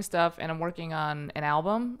headlining stuff, and I'm working on an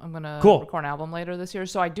album. I'm gonna record an album later this year,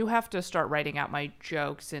 so I do have to start writing out my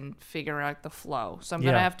jokes and figuring out the flow. So I'm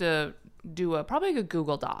gonna have to do probably a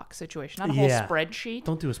Google Doc situation, not a whole spreadsheet.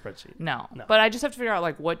 Don't do a spreadsheet. No, but I just have to figure out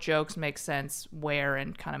like what jokes make sense where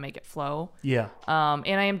and kind of make it flow. Yeah.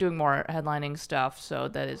 And I am doing more headlining stuff, so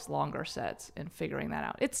that is longer sets and figuring that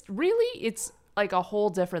out. It's like a whole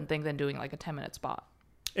different thing than doing like a 10-minute spot.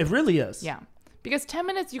 It really is. Yeah. Because 10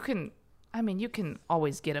 minutes you can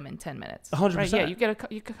always get them in 10 minutes. 100%. Right?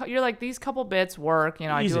 Yeah, you're like, these couple bits work, you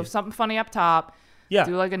know, Easy. I do something funny up top. Yeah.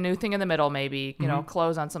 Do like a new thing in the middle maybe, you know,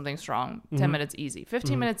 close on something strong. 10 minutes easy.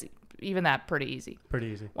 15 minutes, even that pretty easy. Pretty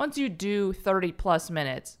easy. Once you do 30 plus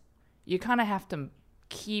minutes, you kind of have to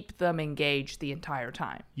keep them engaged the entire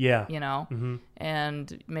time. Yeah. You know?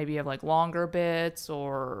 And maybe you have like longer bits,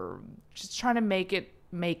 or just trying to make it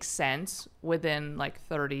make sense within like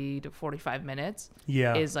 30 to 45 minutes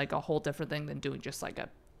is like a whole different thing than doing just like a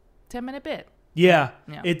 10-minute bit. Yeah.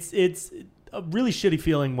 It's a really shitty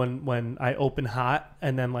feeling when I open hot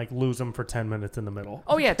and then like lose them for 10 minutes in the middle.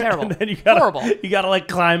 Oh yeah, terrible. And then horrible. You gotta like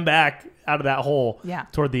climb back out of that hole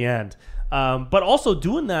toward the end. But also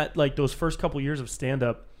doing that, like those first couple years of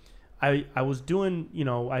stand-up, I was doing, you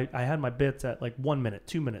know, I had my bits at like 1 minute,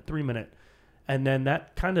 2 minute, 3 minute. And then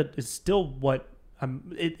that kind of is still what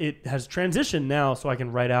it has transitioned now, so I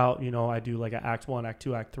can write out, you know, I do like an act 1, act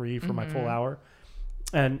 2, act 3 for my full hour.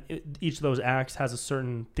 And each of those acts has a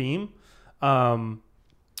certain theme.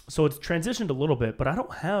 So it's transitioned a little bit, but I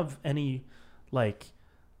don't have any like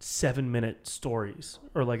 7-minute stories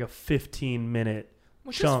or like a 15-minute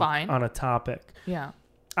chunk on a topic. Yeah.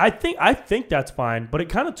 I think that's fine, but it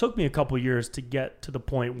kind of took me a couple years to get to the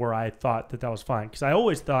point where I thought that was fine, because I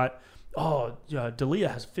always thought, oh, D'Elia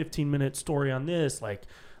has a 15-minute story on this. Like,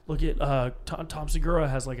 look at Tom Segura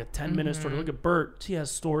has like a 10-minute story. Look at Bert, he has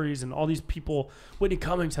stories, and all these people. Whitney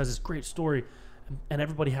Cummings has this great story, and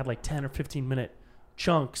everybody had like 10 or 15-minute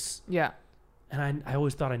chunks. Yeah. And I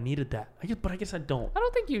always thought I needed that. But I guess I don't. I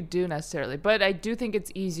don't think you do necessarily, but I do think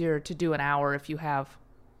it's easier to do an hour if you have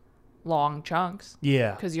long chunks.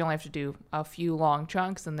 Yeah. Because you only have to do a few long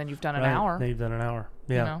chunks, and then you've done an hour. Then you've done an hour.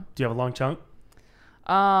 Yeah. You know? Do you have a long chunk?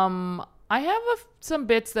 I have some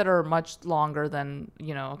bits that are much longer than,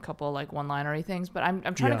 you know, a couple like one-linery things, but I'm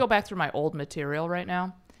trying to go back through my old material right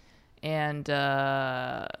now. And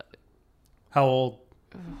how old?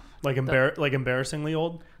 Like embarrassingly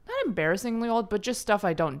old? Not embarrassingly old, but just stuff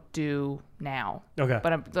I don't do now. Okay.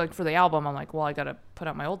 But I'm like, for the album, I'm like, well, I got to put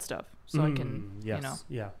out my old stuff so I can, you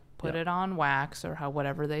know, put it on wax or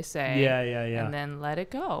whatever they say. Yeah. And then let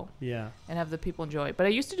it go. Yeah. And have the people enjoy it. But I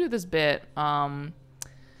used to do this bit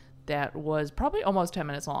that was probably almost 10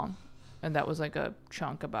 minutes long. And that was like a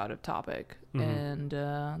chunk about a topic. And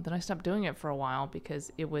then I stopped doing it for a while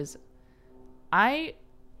because I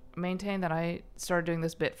maintain that I started doing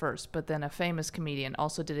this bit first, but then a famous comedian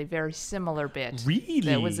also did a very similar bit. Really?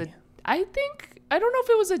 That was I don't know if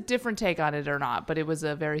it was a different take on it or not, but it was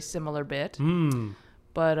a very similar bit.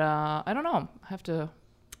 But I don't know. I have to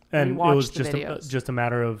and rewatch it was the videos. just a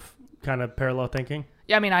matter of kind of parallel thinking?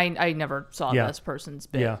 Yeah, I mean, I never saw this person's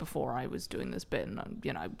bit before I was doing this bit, and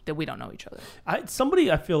you know, we don't know each other.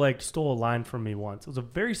 Somebody I feel like stole a line from me once. It was a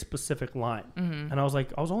very specific line, and I was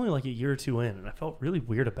like, I was only like a year or two in, and I felt really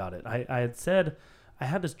weird about it. I had said I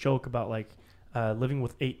had this joke about like living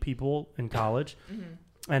with 8 people in college,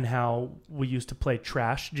 and how we used to play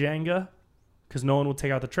trash Jenga, because no one would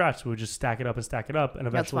take out the trash. So we would just stack it up, and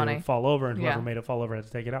eventually it would fall over, and whoever made it fall over had to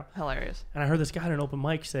take it out. Hilarious. And I heard this guy at an open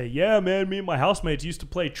mic say, yeah, man, me and my housemates used to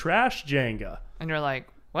play trash Jenga. And you're like,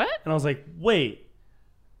 what? And I was like, wait,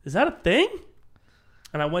 is that a thing?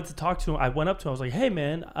 And I went to talk to him. I went up to him. I was like, hey,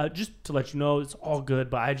 man, just to let you know, it's all good,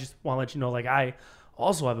 but I just want to let you know, like, I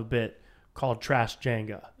also have a bit called Trash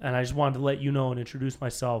Jenga. And I just wanted to let you know and introduce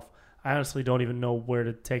myself. I honestly don't even know where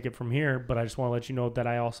to take it from here, but I just want to let you know that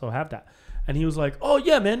I also have that. And he was like, oh,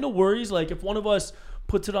 yeah, man, no worries. Like, if one of us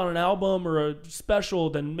puts it on an album or a special,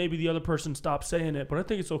 then maybe the other person stops saying it. But I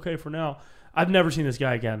think it's okay for now. I've never seen this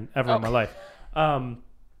guy again ever in my life.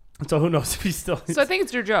 So who knows if he's still... So I think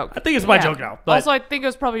it's your joke. I think it's my joke now. But also, I think it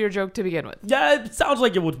was probably your joke to begin with. Yeah, it sounds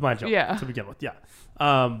like it was my joke to begin with. Yeah.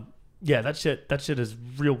 Yeah, that shit is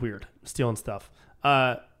real weird, stealing stuff.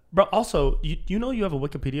 But also, you know you have a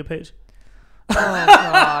Wikipedia page? Oh,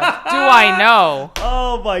 God. Do I know?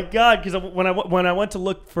 Oh, my God. Because when I went to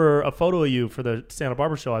look for a photo of you for the Santa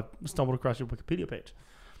Barbara show, I stumbled across your Wikipedia page,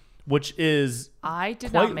 which is I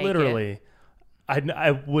did quite not make literally... it.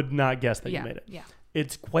 I would not guess that you made it. Yeah.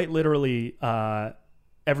 It's quite literally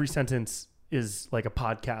every sentence is like a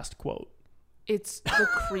podcast quote. It's the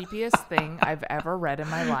creepiest thing I've ever read in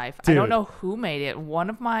my life. Dude. I don't know who made it. One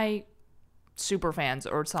of my super fans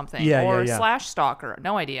or something. / stalker.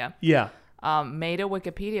 No idea. Yeah. Made a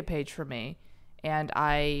Wikipedia page for me. And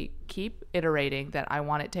I keep iterating that I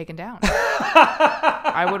want it taken down.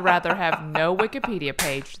 I would rather have no Wikipedia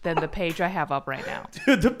page than the page I have up right now.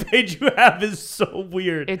 Dude, the page you have is so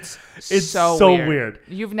weird. It's so weird.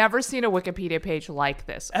 You've never seen a Wikipedia page like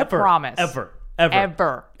this. Ever. I promise.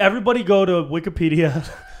 Ever. Everybody go to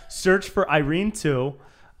Wikipedia, search for Irene Tu,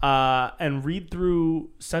 and read through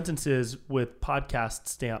sentences with podcast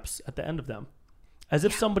stamps at the end of them. As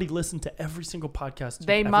if somebody listened to every single podcast.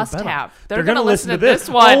 They must have. They're going to listen to this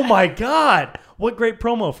one. Oh my God. What great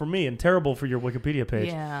promo for me and terrible for your Wikipedia page.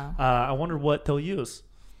 Yeah. I wonder what they'll use.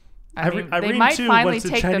 They might finally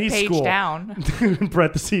take the page down. In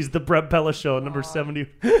parentheses, the Brett Bella Show, number 70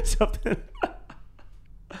 something.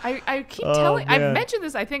 I keep telling... I've mentioned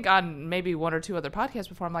this, I think, on maybe one or two other podcasts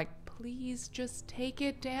before. I'm like, please just take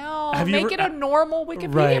it down. Make it a normal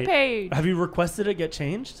Wikipedia page. Have you requested it get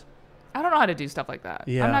changed? I don't know how to do stuff like that.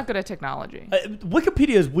 Yeah. I'm not good at technology.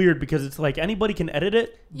 Wikipedia is weird because it's like anybody can edit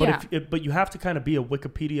it, but you have to kind of be a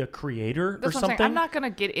Wikipedia creator or something. I'm not going to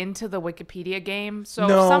get into the Wikipedia game. So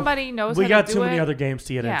if somebody knows how to do it. We got too many other games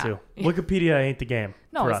to get into. Wikipedia ain't the game.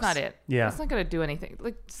 No, for it's us. Not it. Yeah. It's not going to do anything.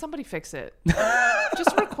 Like, somebody fix it.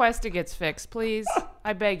 Just request it gets fixed, please.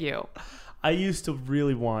 I beg you. I used to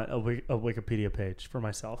really want a Wikipedia page for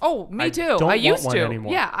myself. Oh, me too. I used to.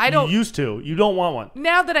 Anymore. Yeah, I don't. You used to. You don't want one.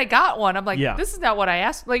 Now that I got one, I'm like, this is not what I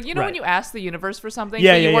asked. Like, you know when you ask the universe for something,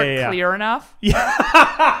 but you weren't clear enough?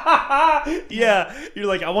 Yeah. Yeah. You're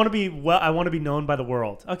like, I want to be known by the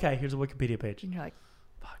world. Okay, here's a Wikipedia page. And you're like,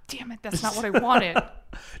 fuck, damn it, that's not what I wanted.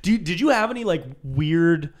 Did you have any like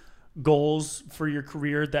weird goals for your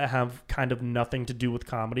career that have kind of nothing to do with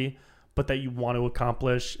comedy, but that you want to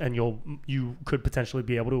accomplish and you could potentially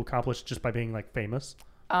be able to accomplish just by being like famous?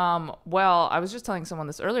 Well, I was just telling someone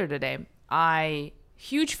this earlier today.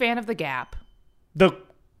 Huge fan of The Gap. The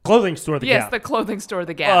clothing store, The Gap. Yes, the clothing store,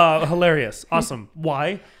 The Gap. Hilarious. Awesome.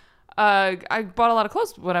 Why? I bought a lot of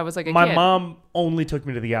clothes when I was like a kid. My mom only took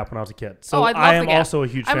me to The Gap when I was a kid. So I am also a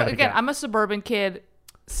huge fan of The Gap. I'm a suburban kid.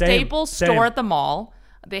 Staples store at the mall.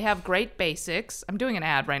 They have great basics. I'm doing an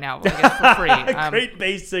ad right now, I guess, for free. Great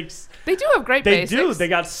basics. They do have great basics. They do. They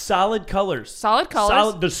got solid colors.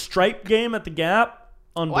 The stripe game at the Gap,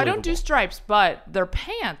 unbelievable. Well, I don't do stripes, but their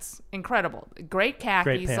pants, incredible. Great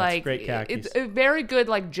khakis. Great khakis. It's a very good,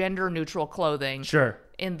 like, gender-neutral clothing. Sure.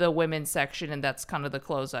 In the women's section, and that's kind of the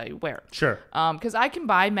clothes I wear. Sure. Because I can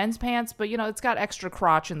buy men's pants, but, it's got extra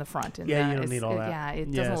crotch in the front. And you don't need all that. Yeah,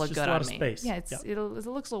 it doesn't look good on me. Space. Yeah, it looks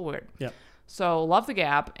a little weird. Yeah. So, love The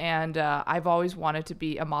Gap, and I've always wanted to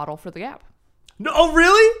be a model for The Gap. No, oh,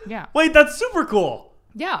 really? Yeah. Wait, that's super cool.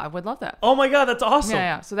 Yeah, I would love that. Oh, my God, that's awesome.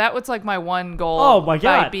 Yeah. So that was, like, my one goal. Oh, my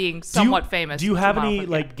God. By being somewhat famous. Do you have any,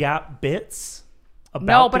 like, Gap bits about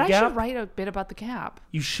No, but the Gap? I should write a bit about The Gap.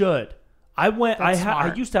 You should. I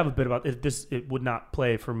used to have a bit about it. It would not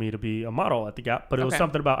play for me to be a model at the Gap, but it was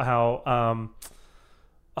something about how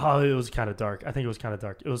it was kind of dark. I think it was kind of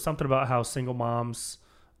dark. It was something about how single moms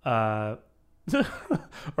or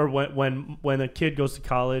when a kid goes to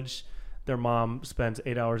college, their mom spends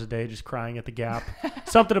 8 hours a day just crying at the Gap.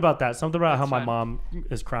 Something about that. Something about how my mom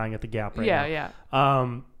is crying at the Gap right now.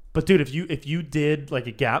 Yeah. But dude, if you did like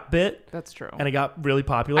a Gap bit, that's true, and it got really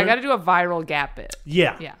popular, I got to do a viral Gap bit.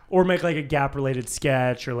 Yeah. Or make like a Gap related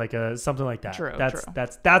sketch or like something like that. True.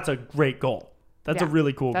 That's a great goal. That's a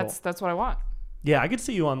really cool goal. That's what I want. Yeah, I could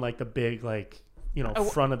see you on like the big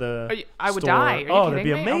front of the I would store. die. Are you that'd be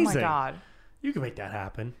kidding me? amazing. Oh my God. You can make that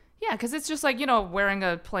happen. Yeah, because it's just like, wearing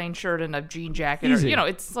a plain shirt and a jean jacket. Easy. Or,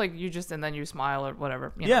 it's like and then you smile or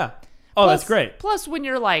whatever. Yeah. Oh, that's great. Plus, when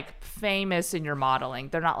you're like famous and you're modeling,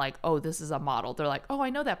 they're not like, oh, this is a model. They're like, oh, I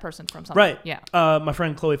know that person from something. Right. Yeah. My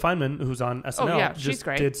friend Chloe Feynman, who's on SNL, she's just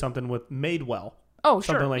great. did something with Madewell. Oh,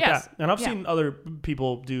 something sure. like yes. that. And I've seen other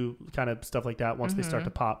people do kind of stuff like that once they start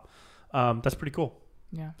to pop. That's pretty cool.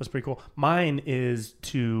 Yeah. That's pretty cool. Mine is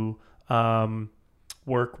to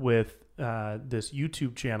work with this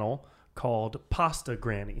YouTube channel called Pasta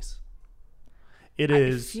Grannies.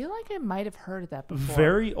 I feel like I might have heard of that before.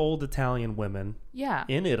 Very old Italian women Yeah.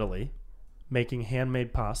 in Italy making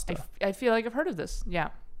handmade pasta. I feel like I've heard of this. Yeah.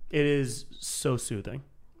 It is so soothing.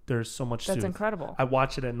 There's so much That's sooth. incredible. I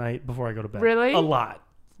watch it at night before I go to bed. Really? A lot.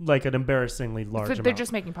 Like an embarrassingly large amount. They're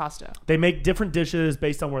just making pasta. They make different dishes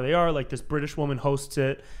based on where they are. Like this British woman hosts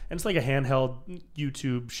it, and it's like a handheld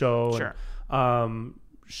YouTube show. Sure. And,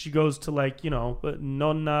 she goes to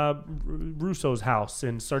Nonna Russo's house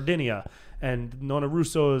in Sardinia, and Nonna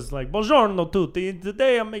Russo is like, "Buongiorno tutti.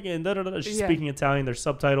 Today I'm making." Da, da, da. She's speaking Italian. There's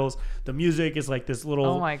subtitles. The music is like this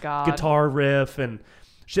little guitar riff, and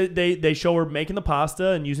they show her making the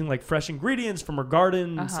pasta and using like fresh ingredients from her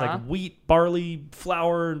garden. It's like wheat, barley,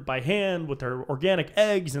 flour by hand with her organic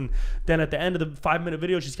eggs. And then at the end of the 5-minute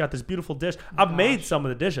video, she's got this beautiful dish. I've made some of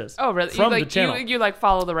the dishes. Oh, really? From the channel. You like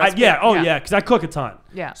follow the recipe? Yeah. Because I cook a ton.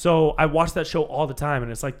 Yeah. So I watch that show all the time,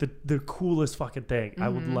 and it's like the coolest fucking thing. I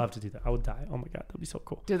would love to do that. I would die. Oh my God, that'd be so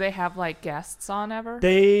cool. Do they have like guests on ever?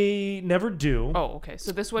 They never do. Oh, okay.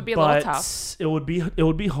 So this would be a little tough. It would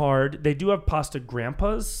be hard. They do have pasta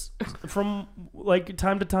grandpas from like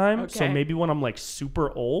time to time. Okay. So maybe when I'm like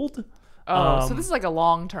super old. Oh, so this is like a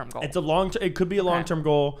long-term goal. It's it could be a long-term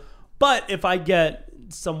goal. But if I get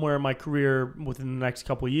somewhere in my career within the next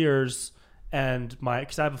couple of years, and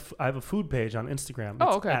because I have a food page on Instagram. Oh,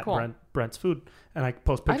 it's okay, at cool. Brent's Food, and I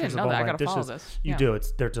post pictures of all my dishes. This. You do.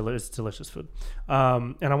 It's delicious food.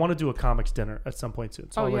 And I want to do a comics dinner at some point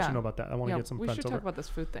soon. So I'll let you know about that. I want to get some friends over. We should talk about this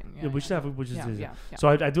food thing. We should. So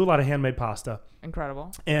I do a lot of handmade pasta.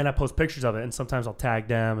 Incredible. And I post pictures of it, and sometimes I'll tag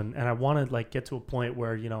them, and I want to like get to a point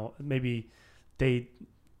where maybe they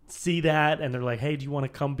see that and they're like, hey, do you want to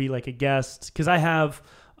come be like a guest? Because I have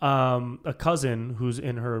a cousin who's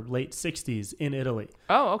in her late 60s in Italy.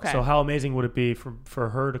 Oh, okay. So how amazing would it be for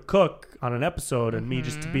her to cook on an episode and me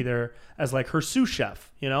just to be there as like her sous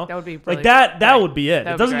chef, That would be really like that would be it.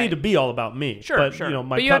 It doesn't great. need to be all about me. Sure, but, sure.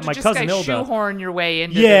 My but you have to my just cousin Hilda, shoehorn your way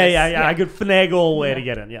into this. Yeah. I could finagle a way to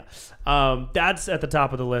get in. Yeah. That's at the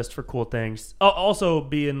top of the list for cool things. Also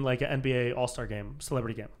be in like an NBA All-Star game,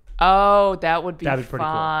 celebrity game. Oh, that would be That'd be pretty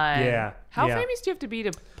cool. Yeah. How famous do you have to be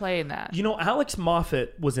to play in that? Alex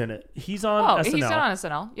Moffat was in it. He's on SNL. He's on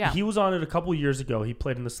SNL. Yeah. He was on it a couple years ago. He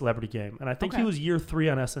played in the celebrity game. And I think he was year 3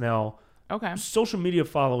 on SNL. Okay. Social media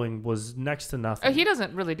following was next to nothing. He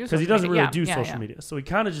doesn't really do social Because media. he doesn't really do social media. So he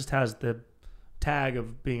kind of just has the tag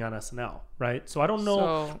of being on SNL, right? So I don't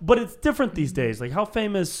know. But it's different these days. Like, how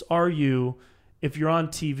famous are you if you're on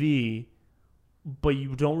TV, but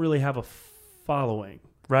you don't really have a following?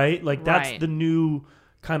 Right? Like, that's the new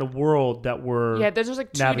kind of world that we're there's just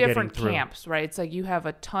like two different camps, right? It's like you have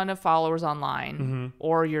a ton of followers online,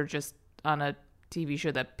 or you're just on a TV show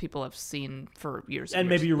that people have seen for years. And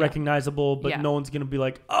maybe you're recognizable, but no one's going to be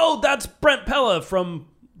like, oh, that's Brent Pella from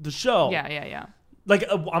the show. Yeah. Like,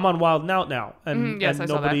 I'm on Wild 'N Out now. And, yes, and I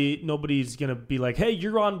saw that. nobody's going to be like, hey,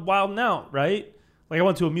 you're on Wild 'N Out, right? Like, I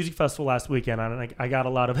went to a music festival last weekend, and I got a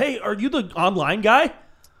lot of, hey, are you the online guy?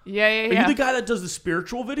 Yeah. Are you the guy that does the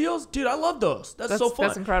spiritual videos? Dude, I love those. That's so fun.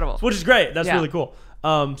 That's incredible. Which is great. That's really cool.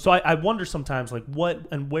 So I wonder sometimes, like, what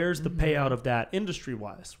and where's the payout of that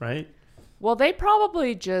industry-wise, right? Well, they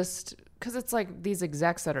probably just, because it's like these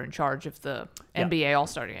execs that are in charge of the NBA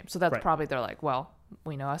All-Star game. So that's probably, they're like, well,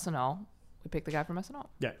 we know SNL. We pick the guy from SNL.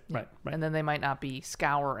 Yeah, right. And then they might not be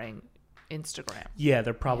scouring Instagram. Yeah,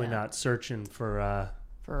 they're probably not searching for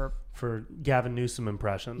Gavin Newsom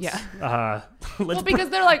impressions. Yeah. Well, because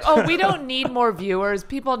they're like, oh, we don't need more viewers.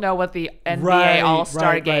 People know what the NBA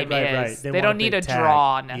All-Star game is. Right. They don't need a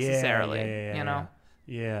draw necessarily,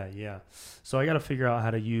 Yeah. So I got to figure out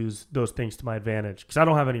how to use those things to my advantage because I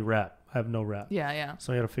don't have any rep. I have no rep. Yeah.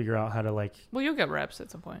 So I got to figure out how to like. Well, you'll get reps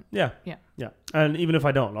at some point. Yeah. And even if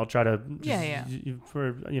I don't, I'll try to.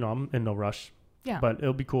 I'm in no rush. Yeah. But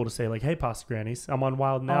it'll be cool to say like, hey, Pasta Grannies, I'm on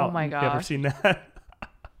Wild 'N Out. Oh my gosh. You ever seen that?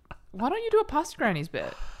 Why don't you do a Pasta Grannies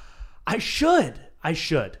bit? I should. I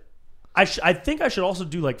think I should also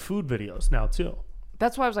do like food videos now too.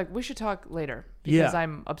 That's why I was like, we should talk later because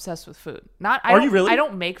I'm obsessed with food. Are you really? I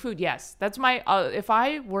don't make food. Yes, that's my. If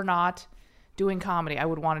I were not doing comedy, I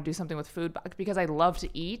would want to do something with food because I love to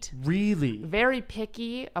eat. Really? Very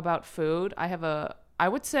picky about food. I have I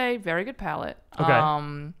would say, very good palate.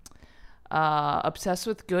 Okay. Obsessed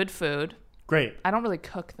with good food. Great. I don't really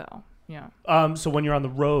cook though. Yeah. So when you're on the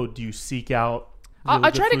road, do you seek out?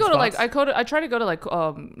 I try to go to like I try to go to like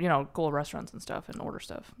cool restaurants and stuff and order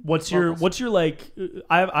stuff. What's your like?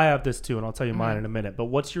 I have this too, and I'll tell you mine in a minute. But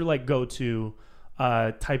what's your like go-to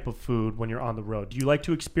type of food when you're on the road? Do you like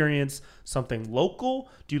to experience something local?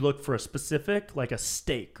 Do you look for a specific, like a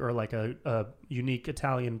steak or like a unique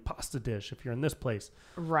Italian pasta dish if you're in this place?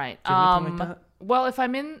 Right. Do you have anything like that? Well, if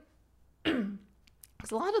I'm in,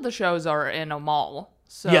 because a lot of the shows are in a mall.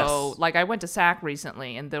 So Yes. like I went to SAC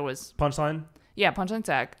recently, and there was Punchline? Yeah, Punchline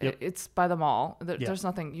SAC. Yep. It's by the mall. There's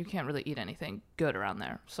nothing, you can't really eat anything good around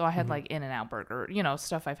there. So I had like In-N-Out Burger,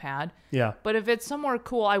 stuff I've had. Yeah. But if it's somewhere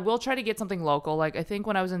cool, I will try to get something local. Like I think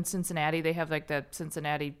when I was in Cincinnati, they have like that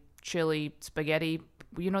Cincinnati chili spaghetti.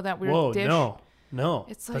 You know that weird dish? No.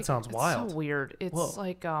 It's like, that sounds wild. It's so weird. It's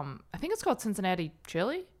like, I think it's called Cincinnati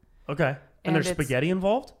chili. Okay. And there's spaghetti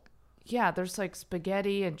involved? Yeah, there's like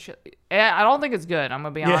spaghetti and chili. I don't think it's good. I'm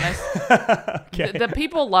gonna be honest. Okay. The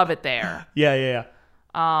people love it there. Yeah.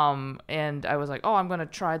 And I was like, oh, I'm gonna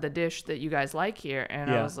try the dish that you guys like here, and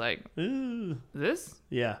I was like, ooh, this?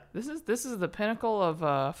 Yeah. This is the pinnacle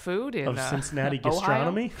of food in Cincinnati Ohio?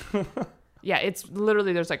 gastronomy. Yeah, it's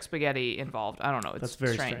literally there's like spaghetti involved. I don't know. It's That's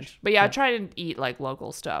very strange. But yeah, I try to eat like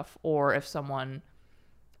local stuff, or if someone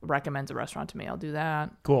recommends a restaurant to me, I'll do that.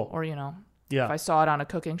 Cool. Or yeah. if I saw it on a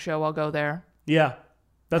cooking show, I'll go there. Yeah,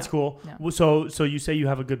 that's cool. Yeah. Well, so you say you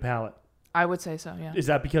have a good palate. I would say so, yeah. Is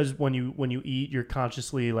that because when you eat, you're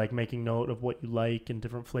consciously like making note of what you like and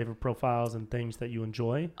different flavor profiles and things that you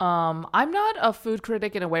enjoy? I'm not a food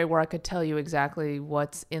critic in a way where I could tell you exactly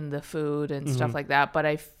what's in the food and stuff like that, but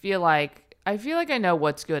I feel like I know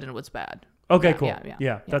what's good and what's bad. Okay, yeah, cool.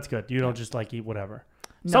 Yeah, that's good. You don't just like eat whatever.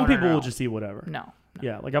 No, some people no. will just eat whatever. No.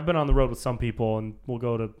 Yeah, like I've been on the road with some people and we'll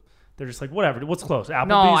go to, they're just like, whatever, what's close? Applebee's?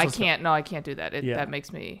 No, I Let's go. can't. No, I can't do that. That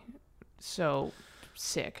makes me so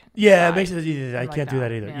sick. Yeah, it makes it. I like can't do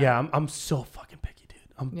that either. Yeah. Yeah, I'm so fucking picky,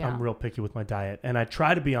 dude. I'm real picky with my diet, and I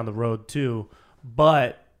try to be on the road too.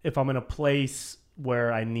 But if I'm in a place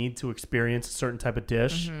where I need to experience a certain type of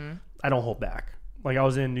dish, I don't hold back. Like I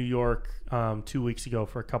was in New York 2 weeks ago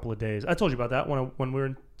for a couple of days. I told you about that when we were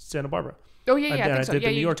in Santa Barbara. Oh yeah, I think so. did Yeah,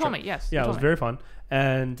 the New you York told trip. me. Yes. Yeah, it was very fun,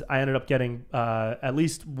 and I ended up getting at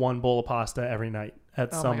least one bowl of pasta every night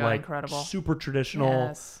at some like incredible. super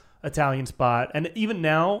traditional Italian spot. And even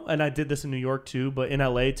now, and I did this in New York too, but in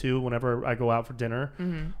LA too, whenever I go out for dinner,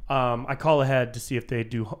 I call ahead to see if they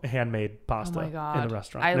do handmade pasta in the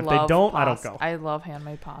restaurant. And if they don't, I don't go. I love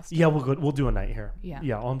handmade pasta. Yeah, we'll do a night here.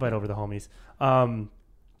 Yeah, I'll invite over the homies.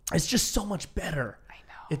 It's just so much better. I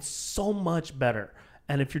know. It's so much better.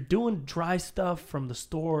 And if you're doing dry stuff from the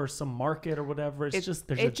store or some market or whatever, it just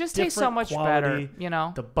tastes so much quality.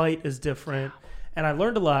 better, The bite is different. And I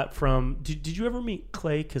learned a lot from, did you ever meet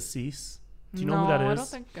Clay Cassis? Do you know who that is? I don't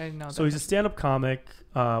think I know that. So he's a stand-up comic,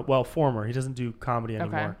 former. He doesn't do comedy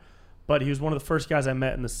anymore. Okay. But he was one of the first guys I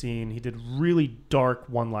met in the scene. He did really dark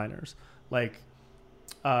one-liners, like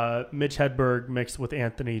Mitch Hedberg mixed with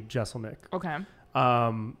Anthony Jeselnik. Okay.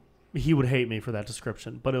 He would hate me for that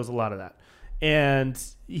description, but it was a lot of that. And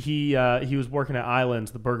he was working at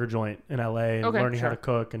Islands, the burger joint in LA, and learning how to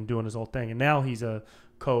cook and doing his whole thing. And now he's a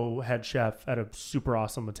co-head chef at a super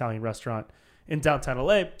awesome Italian restaurant in downtown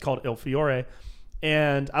LA called Il Fiore.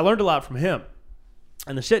 And I learned a lot from him.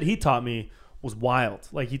 And the shit he taught me was wild.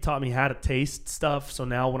 Like he taught me how to taste stuff. So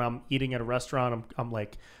now when I'm eating at a restaurant, I'm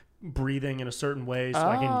like breathing in a certain way so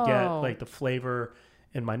I can get like the flavor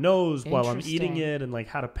in my nose while I'm eating it, and like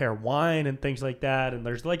how to pair wine and things like that. And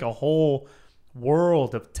there's like a whole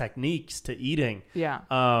world of techniques to eating that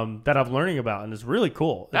I'm learning about, and it's really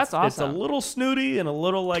cool. That's awesome. It's a little snooty and a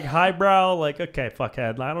little like highbrow, like, okay,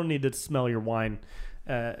 fuckhead, I don't need to smell your wine.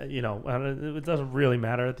 It doesn't really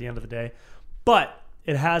matter at the end of the day, but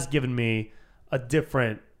it has given me a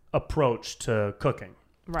different approach to cooking.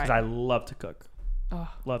 Right. 'Cause I love to cook. Oh.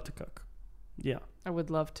 Love to cook. Yeah. I would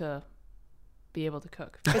love to be able to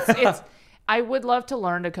cook. It's I would love to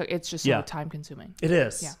learn to cook. It's just so time consuming. It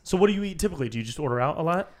is. Yeah. So what do you eat typically? Do you just order out a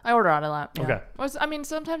lot? I order out a lot. Yeah. Okay. I mean,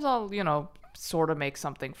 sometimes I'll, sort of make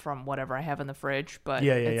something from whatever I have in the fridge, but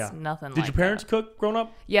it's nothing like that. Did your parents cook growing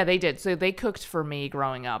up? Yeah, they did. So they cooked for me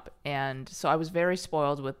growing up. And so I was very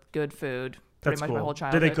spoiled with good food pretty much my whole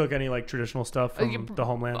childhood. Did they cook any like traditional stuff from the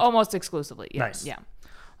homeland? Almost exclusively. Yeah. Nice. Yeah.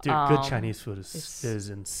 Dude, good Chinese food is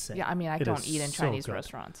insane. Yeah, I mean, I It don't is eat in so Chinese good.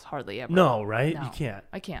 restaurants hardly ever. No, right? No, You can't.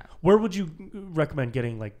 I can't. Where would you recommend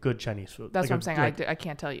getting like good Chinese food? That's like what I'm saying. like, I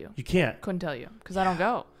can't tell you. you can't. Couldn't tell you because I don't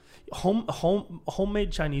go.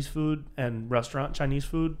 Homemade Chinese food and restaurant Chinese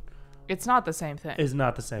food It's not the same thing. is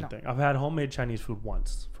not the same thing. I've had homemade Chinese food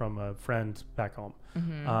once from a friend back home,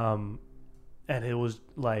 and it was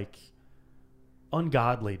like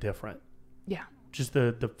ungodly different. Yeah. Just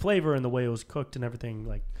the flavor and the way it was cooked and everything.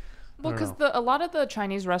 Like, Well, because a lot of the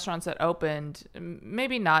Chinese restaurants that opened,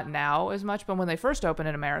 maybe not now as much, but when they first opened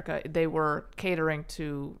in America, they were catering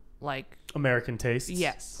to like American tastes.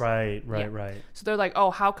 Yes. Right. Yeah. So they're like,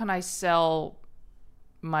 oh, how can I sell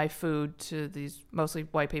my food to these mostly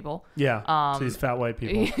white people? Yeah. To these fat white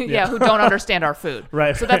people. Yeah, who don't understand our food.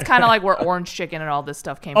 Right. So that's kind of like where orange chicken and all this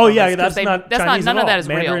stuff came from. Oh yeah, that's not Chinese none at of that all. is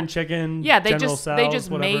Mandarin real. chicken. Yeah, they General just Tso's,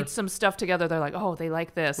 whatever. made some stuff together. They're like, oh, they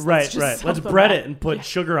like this. Right. Let's bread it and put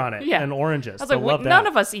sugar on it and oranges. I was They'll like, love none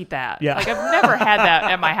that. of us eat that. Yeah. Like I've never had that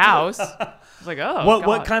at my house. I was like, oh, What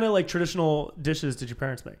God. kind of like traditional dishes did your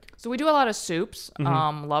parents make? So we do a lot of soups.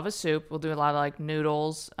 Love a soup. We'll do a lot of like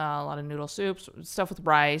noodles, a lot of noodle soups, stuff with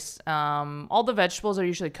rice. All the vegetables are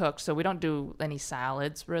usually cooked, so we don't do any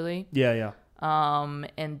salads really. Yeah.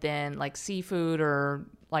 And then like seafood or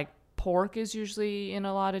like pork is usually in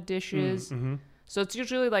a lot of dishes. So it's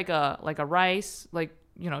usually like a rice, like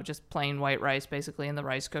just plain white rice basically in the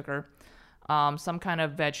rice cooker. Some kind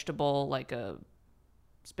of vegetable like a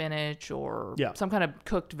spinach or some kind of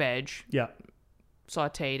cooked veg. Yeah.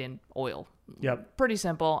 Sauteed in oil. Yep. Pretty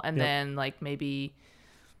simple. And then like maybe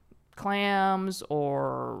clams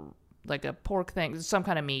or like a pork thing, some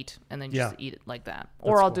kind of meat, and then just eat it like that.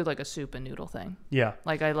 Or I'll do like a soup and noodle thing. Yeah.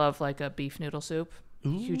 Like I love like a beef noodle soup.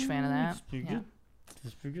 Ooh, huge fan of that. That's pretty good.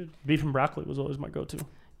 That's pretty good. Beef and broccoli was always my go-to.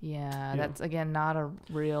 Yeah, that's again not a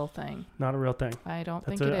real thing. Not a real thing. I don't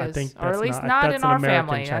think it is. I think or at least not in our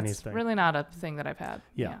family. That's thing. really not a thing that I've had.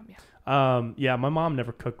 Yeah. My mom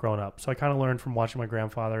never cooked growing up, so I kind of learned from watching my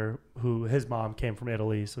grandfather, who his mom came from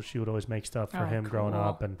Italy, so she would always make stuff for him growing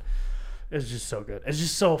up, and it's just so good. It's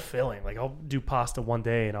just so filling. Like I'll do pasta one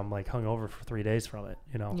day, and I'm like hungover for 3 days from it.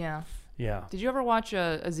 Yeah. Yeah. Did you ever watch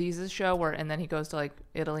Aziz's show and then he goes to like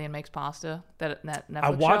Italy and makes pasta? That Netflix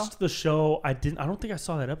I watched the show. I don't think I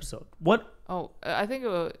saw that episode. What? Oh, I think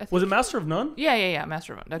it was it Master of None? Yeah.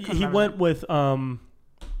 Master of None. He went with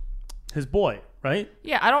his boy, right?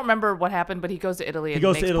 Yeah, I don't remember what happened, but he goes to Italy.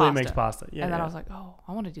 And makes pasta. Yeah. And then I was like, oh,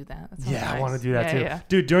 I want to do that. That sounds nice. I want to do that too. Yeah.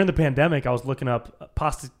 Dude, during the pandemic, I was looking up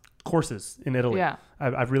pasta courses in Italy. Yeah.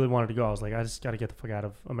 I really wanted to go. I was like, I just got to get the fuck out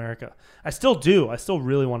of America. I still do. I still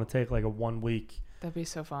really want to take like a 1 week that'd be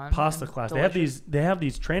so fun pasta class. Delicious. They have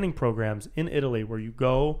these training programs in Italy where you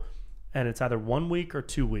go and it's either 1 week or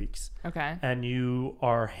 2 weeks. Okay. And you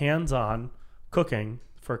are hands-on cooking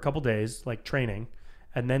for a couple days, like training,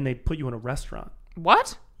 and then they put you in a restaurant.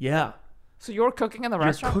 What? Yeah. So you're cooking in the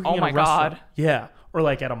restaurant? Oh my God. Yeah. Or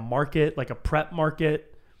like at a market, like a prep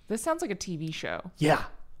market. This sounds like a TV show. Yeah.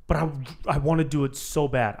 But I want to do it so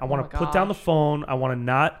bad. I want to put down the phone. I want to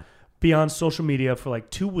not be on social media for like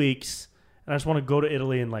 2 weeks. And I just want to go to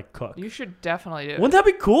Italy and like cook. You should definitely do it. Wouldn't that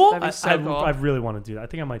be cool? That'd be so cool. I really want to do that. I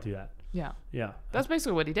think I might do that. Yeah. Yeah. That's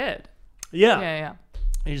basically what he did. Yeah. Yeah.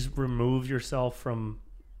 You just remove yourself from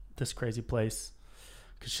this crazy place.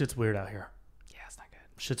 Because shit's weird out here. Yeah, it's not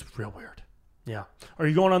good. Shit's real weird. Yeah. Are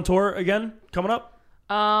you going on tour again coming up?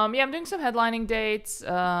 I'm doing some headlining dates.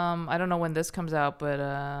 I don't know when this comes out, but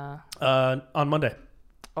on Monday.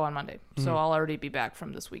 Oh, on Monday. Mm-hmm. So I'll already be back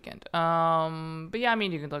from this weekend. But yeah, I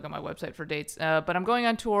mean, you can look at my website for dates. But I'm going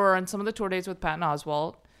on tour on some of the tour dates with Patton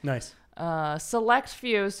Oswalt. Nice. Select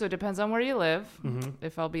few, so it depends on where you live,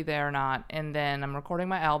 if I'll be there or not. And then I'm recording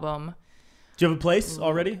my album. Do you have a place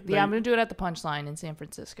already? Yeah, I'm going to do it at the Punchline in San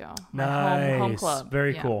Francisco. Nice. Home club.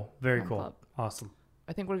 Very cool. Very home cool. Club. Awesome.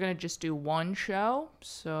 I think we're going to just do one show.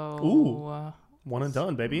 So ooh, one and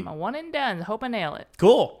done, baby. One and done. Hope I nail it.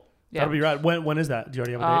 Cool. Yeah. That'll be right. When is that? Do you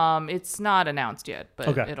already have a date? It's not announced yet, but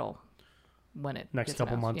it'll when it next gets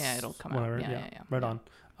couple announced. months. Yeah, it'll come whenever. out. Yeah. Right on.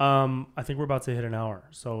 I think we're about to hit an hour.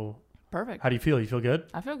 So perfect. How do you feel? You feel good?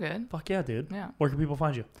 I feel good. Fuck yeah, dude. Yeah. Where can people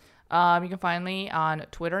find you? You can find me on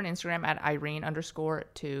Twitter and Instagram at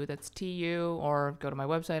Irene_Tu. That's TU, or go to my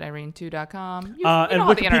website, IreneTu.com. And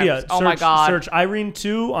Wikipedia. Oh my God. Search Irene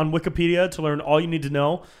Tu on Wikipedia to learn all you need to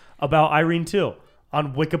know about Irene Tu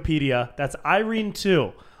on Wikipedia. That's Irene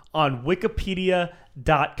Tu on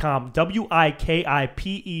Wikipedia.com.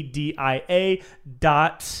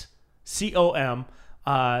 WIKIPEDIA.com.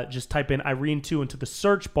 Just type in Irene Tu into the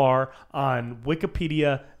search bar on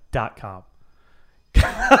Wikipedia.com.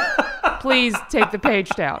 Please take the page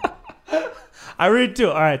down. Irene Tu.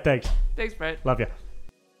 All right, thanks. Thanks, Brett. Love you.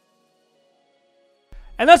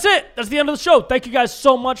 And that's it. That's the end of the show. Thank you guys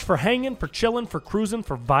so much for hanging, for chilling, for cruising,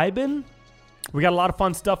 for vibing. We got a lot of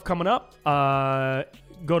fun stuff coming up.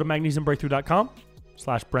 Go to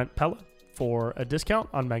magnesiumbreakthrough.com/Brent Pella for a discount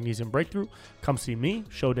on Magnesium Breakthrough. Come see me.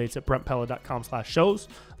 Show dates at brentpella.com/shows.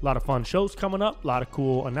 A lot of fun shows coming up. A lot of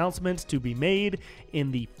cool announcements to be made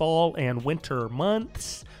in the fall and winter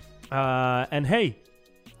months. And hey,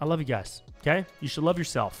 I love you guys. Okay? You should love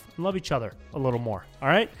yourself and love each other a little more. All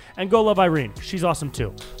right? And go love Irene. She's awesome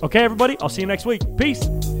too. Okay, everybody? I'll see you next week. Peace.